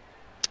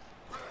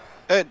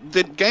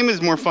 The game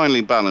is more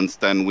finely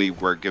balanced than we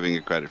were giving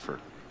it credit for.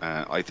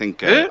 I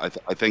think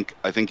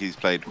he's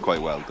played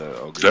quite well.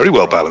 Very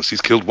well balanced.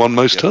 He's killed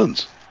most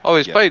turns. Oh,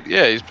 he's played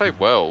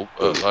well,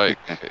 but like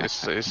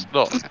it's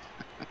not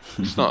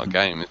a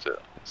game, is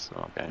it? It's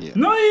not a game. Yeah.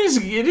 No,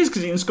 it is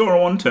because he can score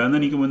a 1 turn,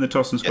 then he can win the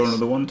toss and score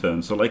another 1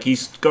 turn. So like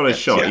he's got his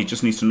shot. He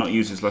just needs to not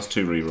use his last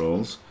 2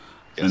 rerolls,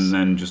 and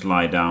then just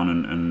lie down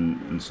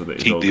and so that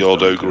keep the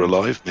odd ogre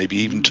alive, maybe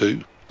even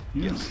 2.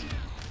 Yeah. Yes,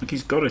 like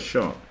he's got a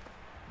shot.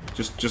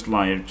 Just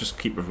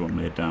keep everyone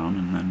laid down,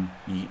 and then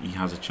he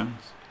has a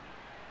chance.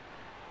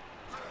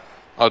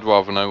 I'd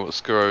rather know what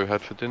Skuro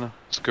had for dinner.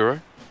 Skuro?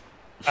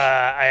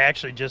 I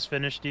actually just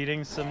finished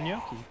eating some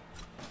gnocchi.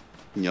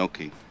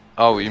 Gnocchi.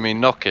 Oh, you mean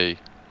gnocchi?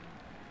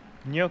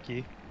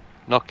 Gnocchi.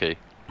 Gnocchi.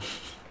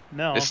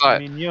 No, I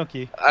mean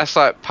gnocchi. That's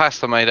like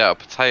pasta made out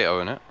of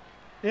potato, isn't it?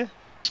 Yeah.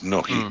 It's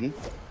gnocchi.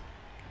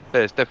 Yeah,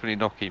 it's definitely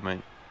gnocchi,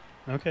 mate.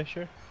 Okay,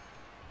 sure.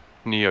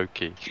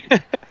 Gnocchi.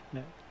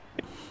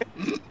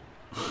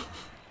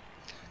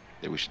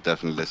 Yeah, we should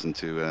definitely listen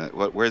to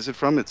where is it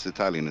from? It's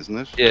Italian, isn't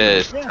it? Yeah,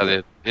 it's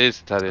Italian. It is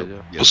Italian.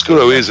 Yeah. Well,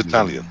 Skuro is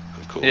Italian,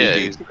 of course.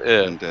 Yeah,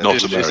 and, not we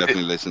should American.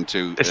 definitely listen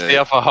to. It's the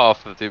other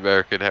half of the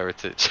American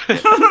heritage.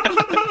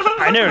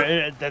 I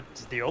never.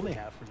 That's the only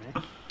half for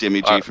me.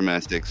 Dimmy G from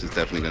S6 is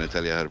definitely going to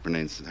tell you how to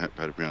pronounce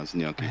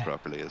gnocchi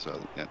properly as well.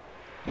 Yeah.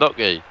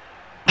 Gnocchi.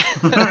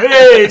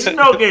 Hey, it's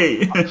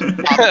gnocchi.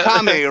 I've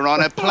come here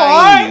on a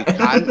plane, you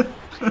cunt.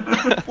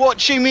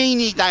 What you mean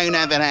you don't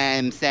have an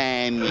ham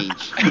sandwich?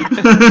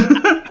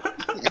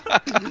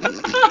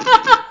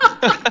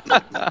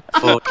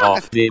 Fuck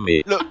off,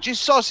 Dimmy. Look,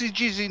 just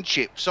sausages and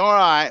chips,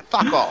 alright?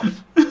 Fuck off.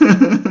 There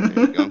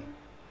you go.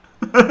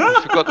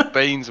 You forgot the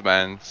beans,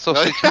 man.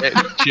 Sausage, egg,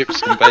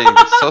 chips and beans.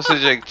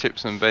 Sausage, egg,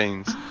 chips and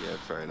beans. Yeah,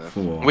 fair enough.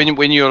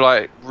 When you're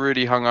like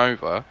really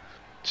hungover,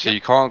 so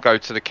you can't go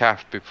to the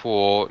caf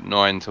before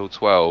 9 till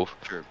 12.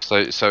 Sure.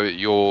 So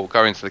you're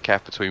going to the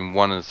caf between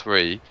 1 and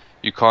 3.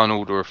 You can't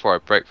order a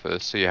fried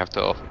breakfast, so you have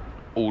to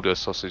order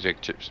sausage,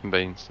 egg, chips and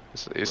beans.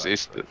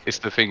 It's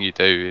the thing you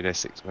do in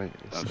Essex, mate.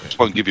 Just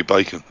won't give you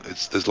bacon.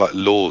 There's like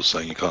laws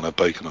saying you can't have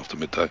bacon after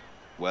midday.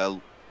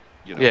 Well,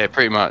 you know. Yeah,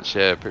 pretty much.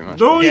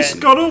 No, he's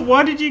got up.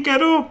 Why did you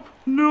get up?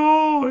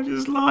 No,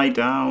 just lie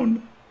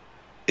down.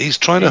 He's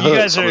trying to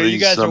hurt some of these. You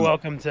guys are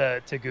welcome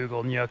to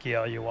Google gnocchi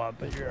all you want,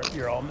 but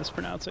you're all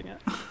mispronouncing it.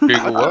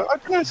 Google what? I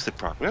pronounced it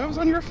properly. I was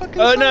on your fucking.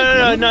 Oh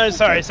no!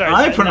 Sorry.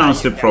 I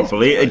pronounced it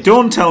properly.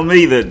 Don't tell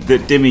me that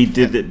Dimmy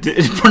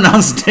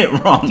pronounced it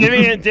wrong.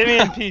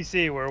 Dimmy and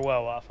PC were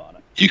well off on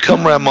it. You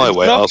come round my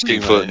way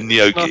asking for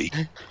gnocchi.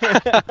 People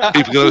are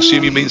going to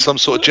assume you mean some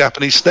sort of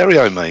Japanese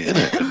stereo, mate, isn't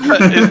it?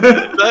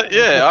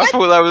 Yeah, I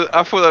thought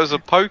that was a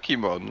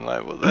Pokemon.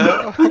 Like, what the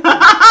hell?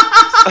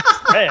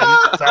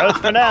 That's how it's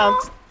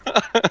pronounced.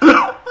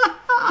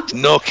 It's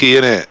gnocchi,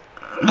 innit?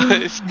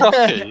 It's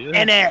gnocchi.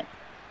 In it.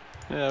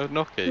 Yeah,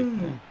 gnocchi.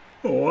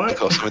 What?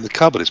 Because in the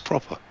cupboard is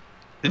proper.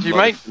 Did you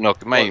make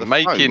gnocchi? Mate,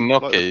 making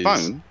gnocchi.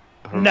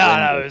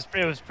 No, it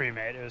was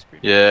pre-made. It was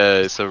pre-made. Yeah,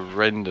 it's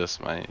horrendous,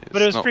 mate.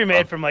 But it was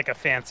pre-made from like a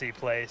fancy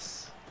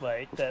place,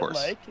 like that,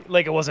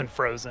 like it wasn't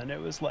frozen.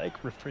 It was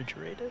like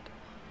refrigerated.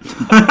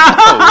 Like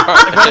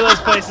one of those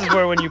places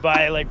where when you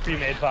buy like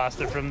pre-made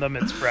pasta from them,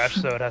 it's fresh,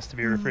 so it has to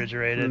be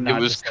refrigerated. It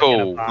was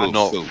cool, but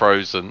not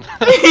frozen.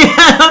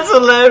 Yeah, that's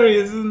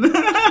hilarious, isn't it?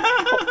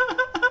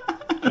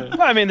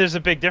 Well, I mean, there's a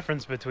big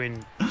difference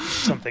between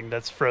something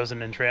that's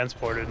frozen and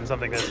transported and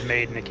something that's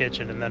made in a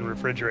kitchen and then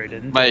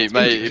refrigerated. Mate,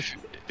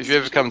 if you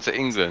ever come to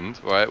England,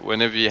 right,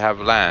 whenever you have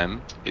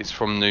lamb, it's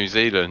from New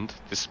Zealand,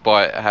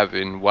 despite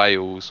having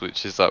Wales,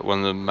 which is like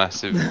one of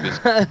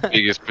the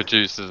biggest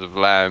producers of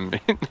lamb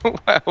in the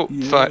world.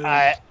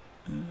 Yeah.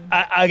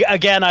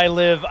 Again, I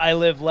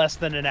live less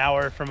than an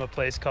hour from a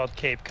place called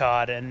Cape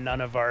Cod, and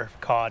none of our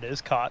cod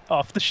is caught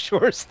off the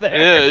shores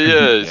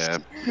there. Yeah.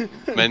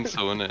 It's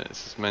mental, isn't it?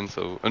 It's just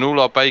mental, and all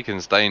our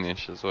bacon's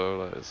Danish as well.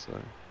 Like, so.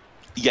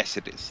 Yes,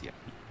 it is. Yeah.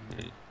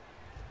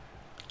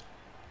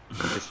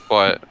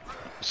 Despite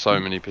so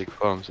many pig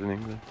farms in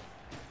England.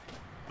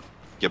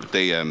 Yeah, but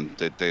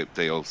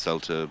they all sell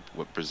to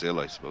Brazil,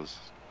 I suppose.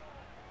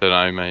 Don't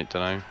know, mate.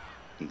 Don't know.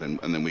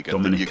 And then we get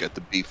you get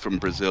the beef from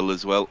Brazil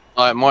as well.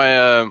 Like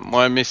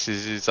my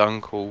missus'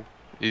 uncle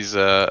is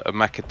a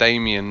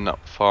macadamia nut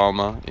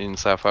farmer in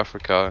South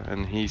Africa,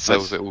 and he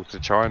sells it all to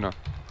China.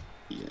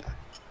 Yeah.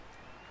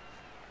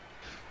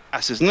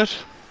 That's isn't it?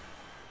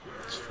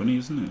 It's funny,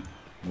 isn't it?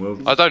 Well,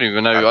 I don't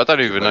even know if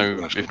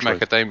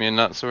macadamia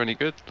nuts are any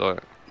good.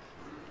 Like,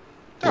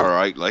 they're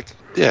alright, like.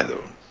 Yeah, they're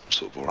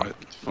sort of alright.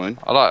 It's fine.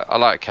 I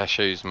like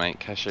cashews, mate.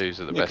 Cashews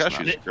are the best.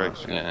 Cashews are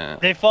great. Yeah.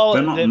 They fall.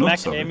 The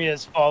nuts,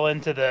 macadamias fall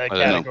into the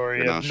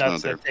category of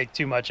nuts they're... that take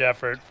too much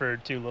effort for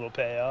too little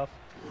payoff.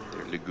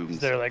 They're legumes.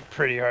 They're like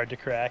pretty hard to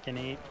crack and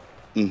eat.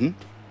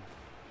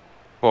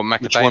 What,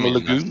 macadamia? Which one are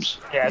legumes?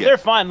 Yeah, they're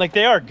fine. Like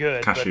they are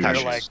good, Cashews. but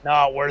they're like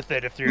not worth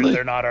it if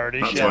they're not already.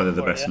 that's why they're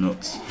the best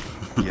nuts.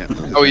 Yeah.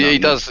 Oh yeah, he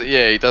does.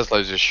 Yeah, he does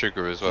loads of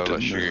sugar as well,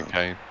 like sugar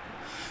cane.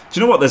 Do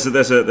you know what? There's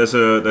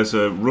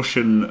a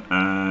Russian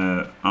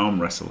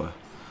arm wrestler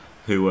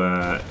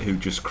who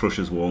just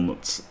crushes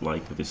walnuts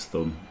like with his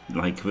thumb,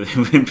 like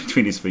in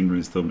between his finger and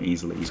his thumb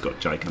easily. He's got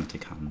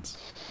gigantic hands.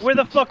 Where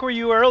the fuck were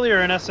you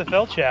earlier in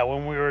SFL chat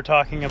when we were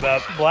talking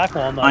about black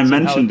walnuts? I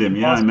mentioned him.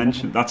 Yeah, I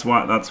mentioned. That's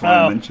why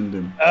I mentioned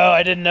him. Oh,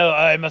 I didn't know.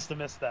 I must have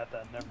missed that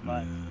then. Never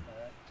mind.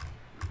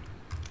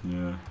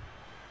 Yeah.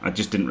 I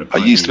just didn't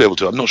reply. I used to be able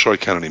to. I'm not sure I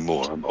can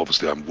anymore.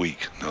 Obviously, I'm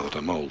weak now that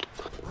I'm old.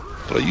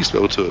 But I used to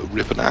be able to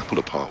rip an apple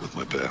apart with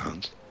my bare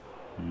hands.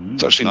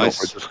 It's actually not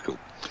very difficult.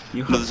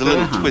 There's a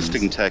little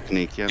twisting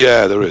technique. Yeah.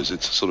 Yeah, there is.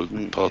 It's a sort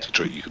of party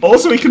trick. You can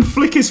also, he can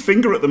flick his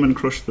finger at them and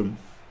crush them.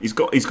 He's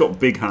got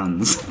big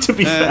hands. To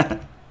be fair.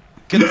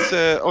 He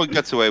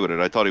gets away with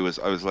it. I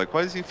was like,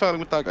 why is he fouling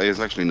with that guy? It's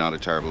actually not a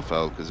terrible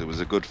foul because it was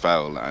a good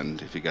foul,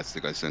 and if he gets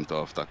the guy sent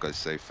off, that guy's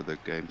safe for the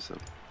game. So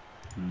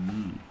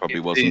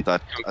probably wasn't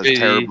that as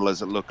terrible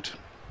as it looked.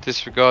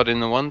 Disregarding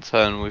the one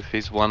turn with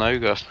his one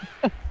ogre.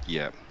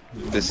 Yeah,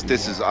 this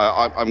is.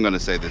 I'm gonna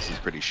say this is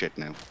pretty shit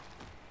now.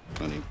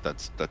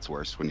 That's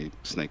worse when you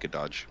snake a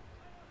dodge.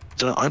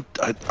 I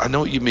know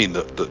what you mean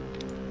that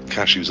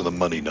cashews are the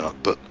money nut,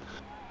 but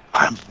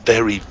I'm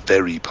very,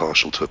 very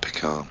partial to a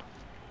pecan.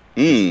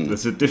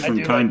 There's a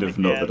different kind of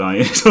nut that I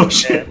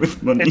associate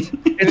with money.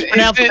 It's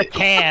pronounced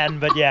pecan,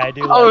 but yeah, I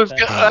do like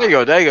that. Hang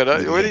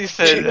on. When he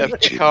said a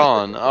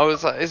pecan, I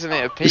was like, isn't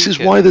it a pecan? This is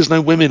why there's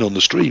no women on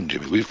the stream,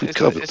 Jimmy. We've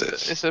covered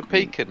this. It's a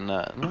pecan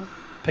nut, no?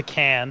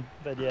 Pecan,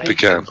 but yeah.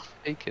 Pecan.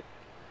 Pecan.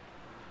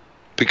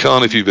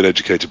 Pecan if you've been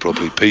educated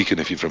properly, pecan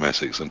if you're from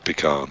Essex, and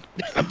pecan.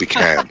 And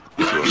pecan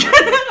if you're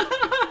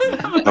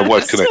not. My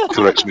wife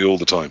corrects me all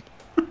the time.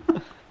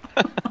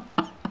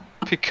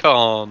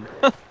 Pecan.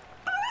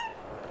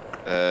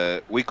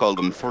 We call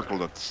them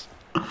forklenuts.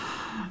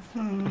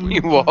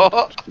 You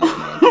what?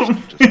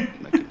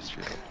 Just making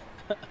shit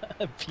up.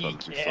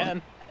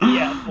 Pecan.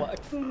 Yeah,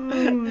 Flux.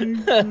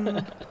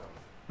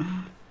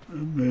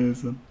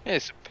 Amazing. Yeah,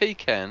 it's a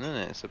pecan, isn't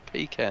it? It's a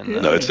pecan.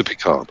 No, it's a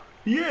pecan.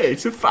 Yeah,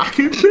 it's a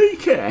fucking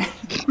pecan.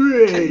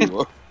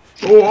 No.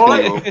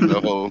 What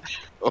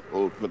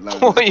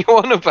are you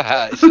on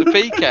about? It's a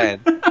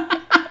pecan.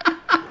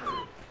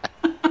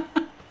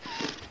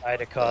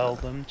 I'd have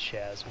called them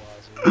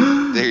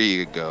Chazwazzers. There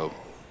you go.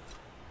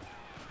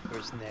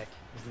 Where's Nick?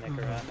 Is Nick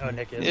around? Oh,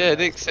 Nick is. Yeah,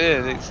 Nick's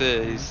here.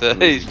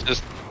 He's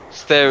just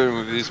staring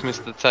with his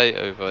Mr.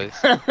 Tato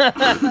face.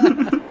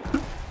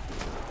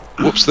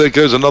 Whoops! There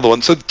goes another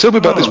one. So tell me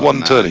about this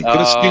one turning.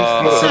 This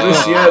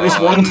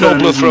one turn.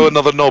 Nobbler throw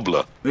another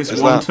nobbler. This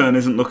one turn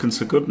isn't looking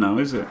so good now,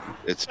 is it?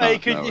 It's not.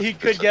 He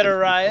could get a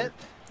riot.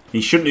 He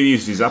shouldn't have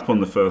used his app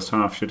on the first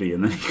half, should he?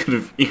 And then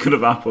he could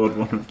have appoed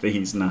one of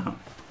these now.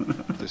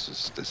 This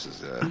is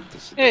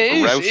yeah,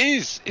 it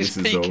is. It's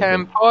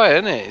pecan pie,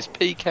 isn't it? It's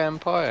pecan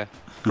pie.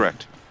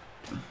 Correct.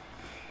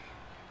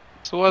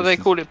 So why do they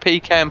call it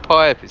pecan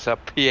pie if it's a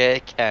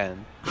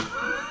pecan?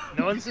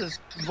 No one says.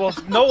 Well,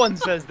 no one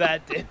says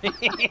that, Dimmy.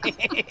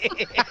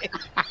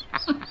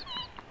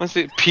 What's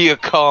it,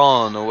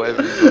 pecan or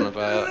whatever he's on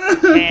about?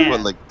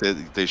 What, like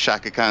the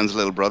Shaka Khan's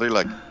little brother,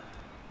 like?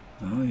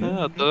 Oh yeah. I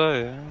don't know.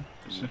 Yeah.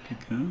 Shaka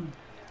Khan.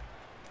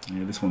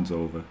 Yeah, this one's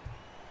over.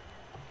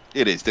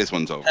 It is. This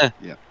one's over.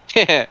 Yeah.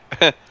 Yeah.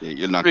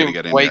 You're not going to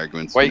get any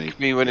arguments. Wake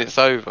me when it's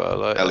over.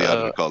 Like,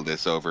 Elliot would call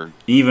this over.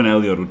 Even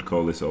Elliot would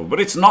call this over. But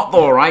it's not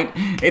though, right?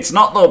 It's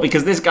not though,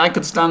 because this guy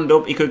could stand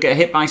up, he could get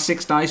hit by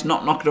 6 dice,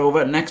 not knocked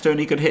over. Next turn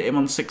he could hit him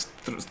on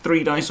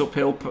 3 dice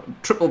uphill,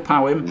 triple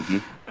pow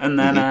him. And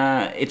then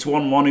it's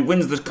 1-1. He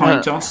wins the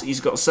coin toss. He's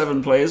got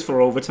 7 players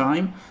for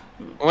overtime.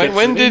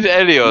 When did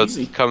Elliot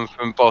come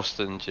from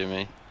Boston,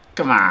 Jimmy?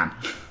 Come on.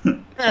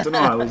 I don't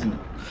know how, isn't it?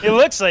 He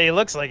looks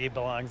like he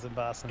belongs in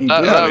Boston. He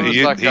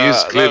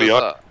is clearly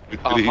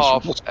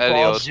half All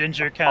Elliot.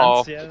 ginger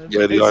cunts. Yeah.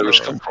 Where the Irish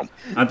come from.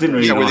 I didn't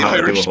really know where the how to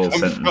do a Irish whole come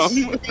sentence.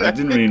 from. I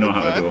didn't really know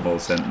how to do a whole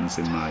sentence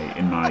in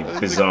my That's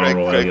a bizarre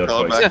great Elliot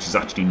voice, callback. which is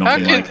actually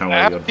nothing like how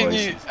Elliot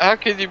voices. How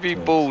can you be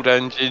bald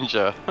and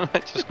ginger?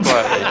 Just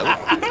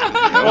quietly.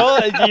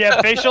 Well, do you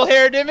have facial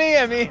hair,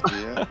 Dimmy? I mean,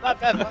 Yeah. not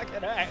that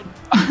fucking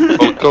hard.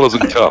 Well, collars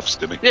and cuffs,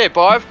 Dimmy. Yeah,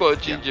 but I've got a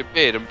ginger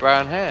beard and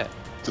brown hair.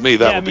 To me,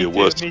 that Yeah, would be me a too,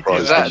 worse me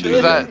too.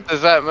 surprise.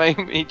 Does that make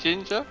me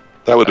ginger?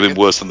 That would have been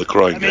worse than the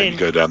crying I game. mean- You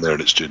go down there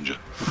and it's ginger.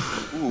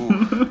 Ooh.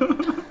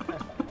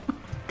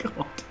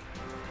 God.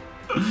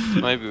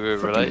 Maybe we're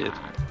related.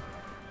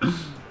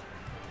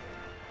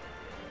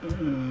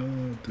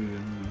 Oh, dear.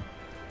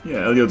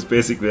 Yeah, Elliot's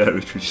basically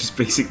Irish, which is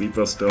basically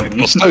Bostonian.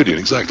 Bostonian,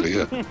 exactly,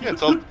 yeah. Yeah,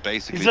 it's all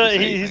basically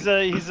He's the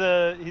a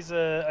same he's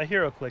a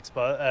hero click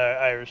spot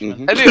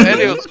Irishman.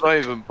 Elliot's not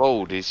even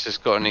bald. He's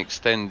just got an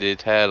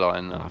extended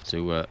hairline. I'll Now. have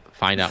to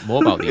find out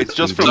more about these. It's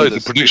just So from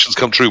the predictions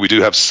come true. We do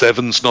have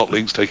 7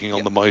 snotlings taking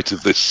on the might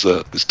of this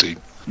this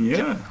team.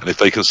 Yeah. And if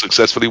they can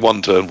successfully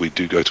one turn, we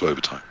do go to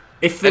overtime.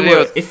 If they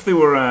were,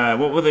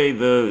 what were they?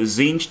 The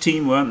Zinj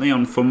team, weren't they,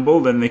 on Fumble?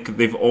 Then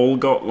they've all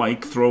got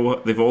throw a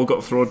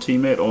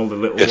teammate, all the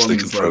little Yes, ones. they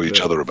can throw like each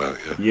other about,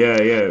 yeah.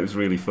 Yeah, yeah, it was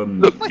really fun.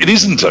 Look, it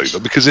isn't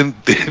over because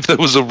if there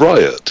was a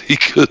riot, he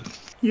could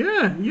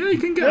Yeah, you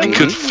can get.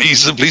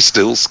 feasibly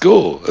still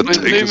score and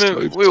take us to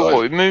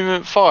overtime.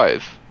 Movement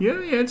 5. Yeah,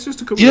 it's just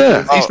a couple.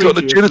 Yeah, of he's got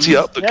agility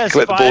up that can Yes,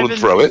 collect the ball 5 and and-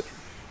 throw it.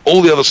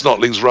 All the other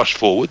snotlings rush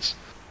forwards.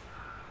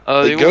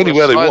 They go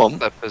anywhere they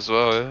want. As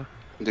well, yeah.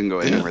 They can go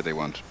anywhere they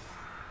want.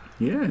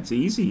 Yeah, it's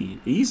easy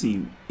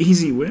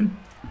win.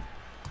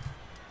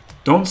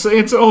 Don't say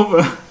it's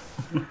over.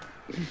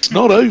 It's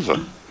not over.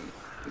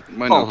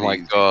 Might Oh not be my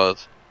easy. god.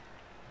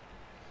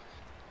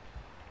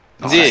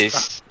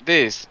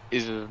 This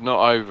is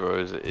not over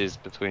as it is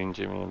between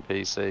Jimmy and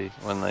PC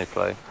when they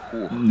play.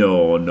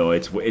 No,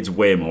 it's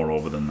way more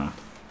over than that.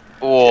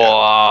 Oh,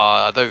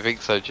 I don't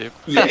think so, Jim.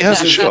 Yeah, he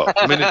has a shot.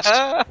 I mean, it's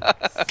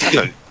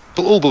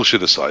but all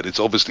bullshit aside, it's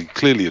obviously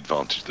clearly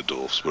advantaged the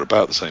dwarfs. We're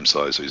about the same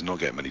size, so he's not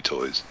getting many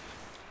toys.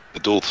 The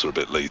dwarfs are a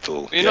bit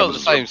lethal. You're not the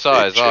same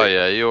size, are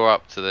you? You're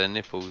up to their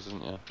nipples,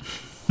 aren't you?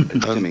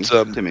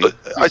 Timmy, But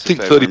I think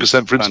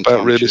 30% for him is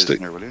about realistic.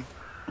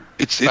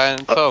 It's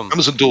Tom.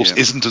 Amazon Dwarfs Yeah.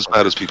 isn't as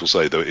bad as people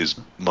say, though it is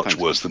much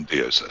worse than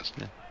Dio says.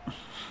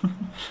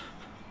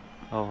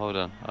 Oh, hold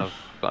on. I've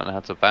forgotten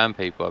how to ban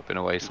people. I've been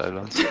away so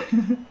long.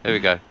 Here we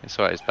go. It's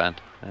alright, it's banned.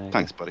 There you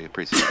Thanks, buddy.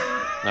 Appreciate it.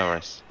 go. No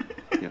worries.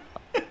 Yeah.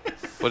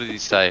 What did he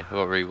say? I've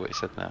got to read what he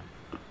said now.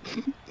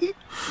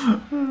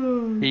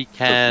 He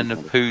can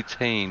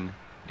poutine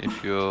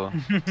if you're...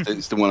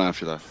 It's the one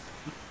after that.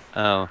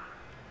 Oh.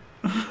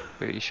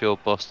 Pretty sure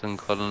Boston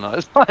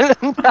colonised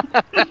Ireland.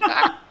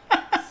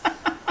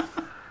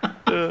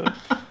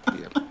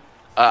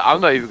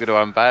 I'm not even going to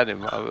unban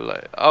him. I was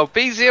like, oh,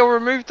 BZL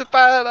removed the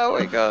ban. Oh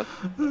my god.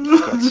 For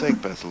God's sake,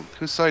 Basil.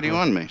 Whose side are you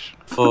on, mate?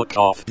 Fuck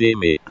off,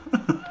 Dimmy.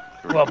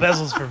 Well,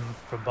 Bezel's from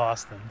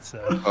Boston, so.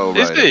 Oh,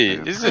 Is right. he?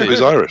 okay. Is he?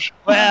 He's Irish.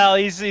 Well,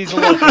 he's a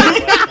little.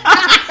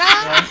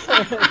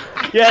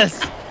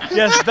 Yes,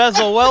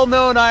 Bezel,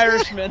 well-known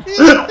Irishman. He's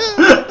wicked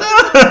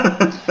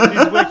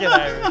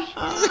Irish.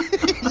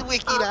 He's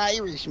wicked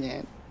Irish,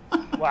 man.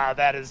 Wow,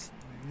 that is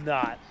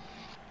not.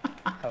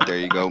 There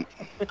you go.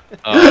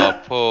 Oh,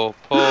 poor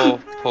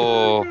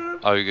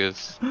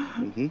ogres.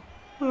 Mm-hmm.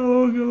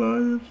 Oh,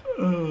 Goliath.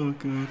 Oh,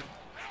 God.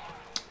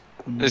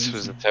 This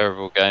was a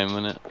terrible game,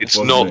 wasn't it? It's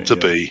Wasn't not it? to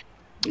Yeah. be.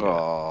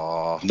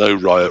 Oh, No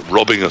riot,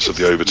 robbing us of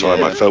the overtime.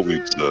 Yeah. I felt we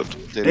deserved.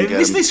 At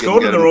least they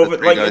scored in their own,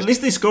 at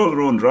least they scored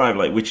their own drive,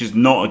 which is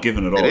not a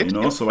given at all, did, you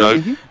know. yeah. So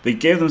No. they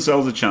gave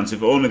themselves a chance.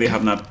 If only they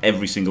hadn't had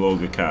every single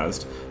ogre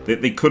cast,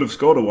 they could have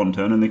scored a one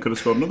turn and they could have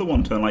scored another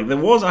one turn. Like there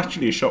was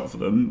actually a shot for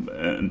them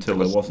until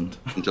there wasn't.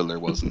 until there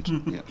wasn't.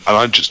 Yeah. And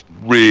I'm just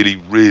really,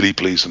 really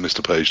pleased for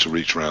Mr. Page to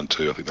reach round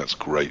 2. I think that's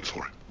great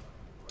for him.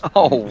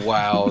 Oh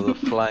wow, the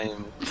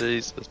flame,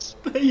 Jesus!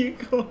 There you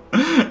go.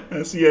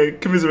 So yeah,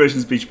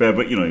 commiserations, Beachbear,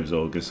 but you know he was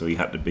ogre, so he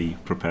had to be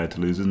prepared to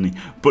lose, didn't he?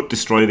 But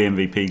destroy the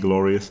MVP,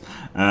 glorious.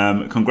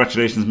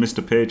 Congratulations,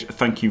 Mr. Page.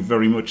 Thank you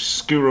very much,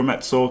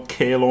 Skurometso,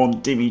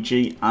 Caolan, Dimmy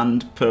G,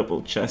 and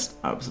Purple Chest.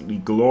 Absolutely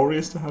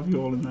glorious to have you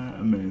all in there.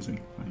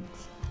 Amazing.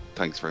 Thanks.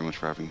 Thanks very much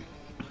for having me.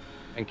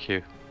 Thank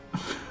you.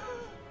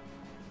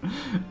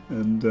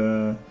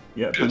 And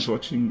yeah, thanks for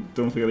watching.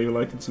 Don't forget to leave a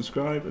like and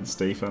subscribe, and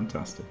stay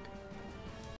fantastic.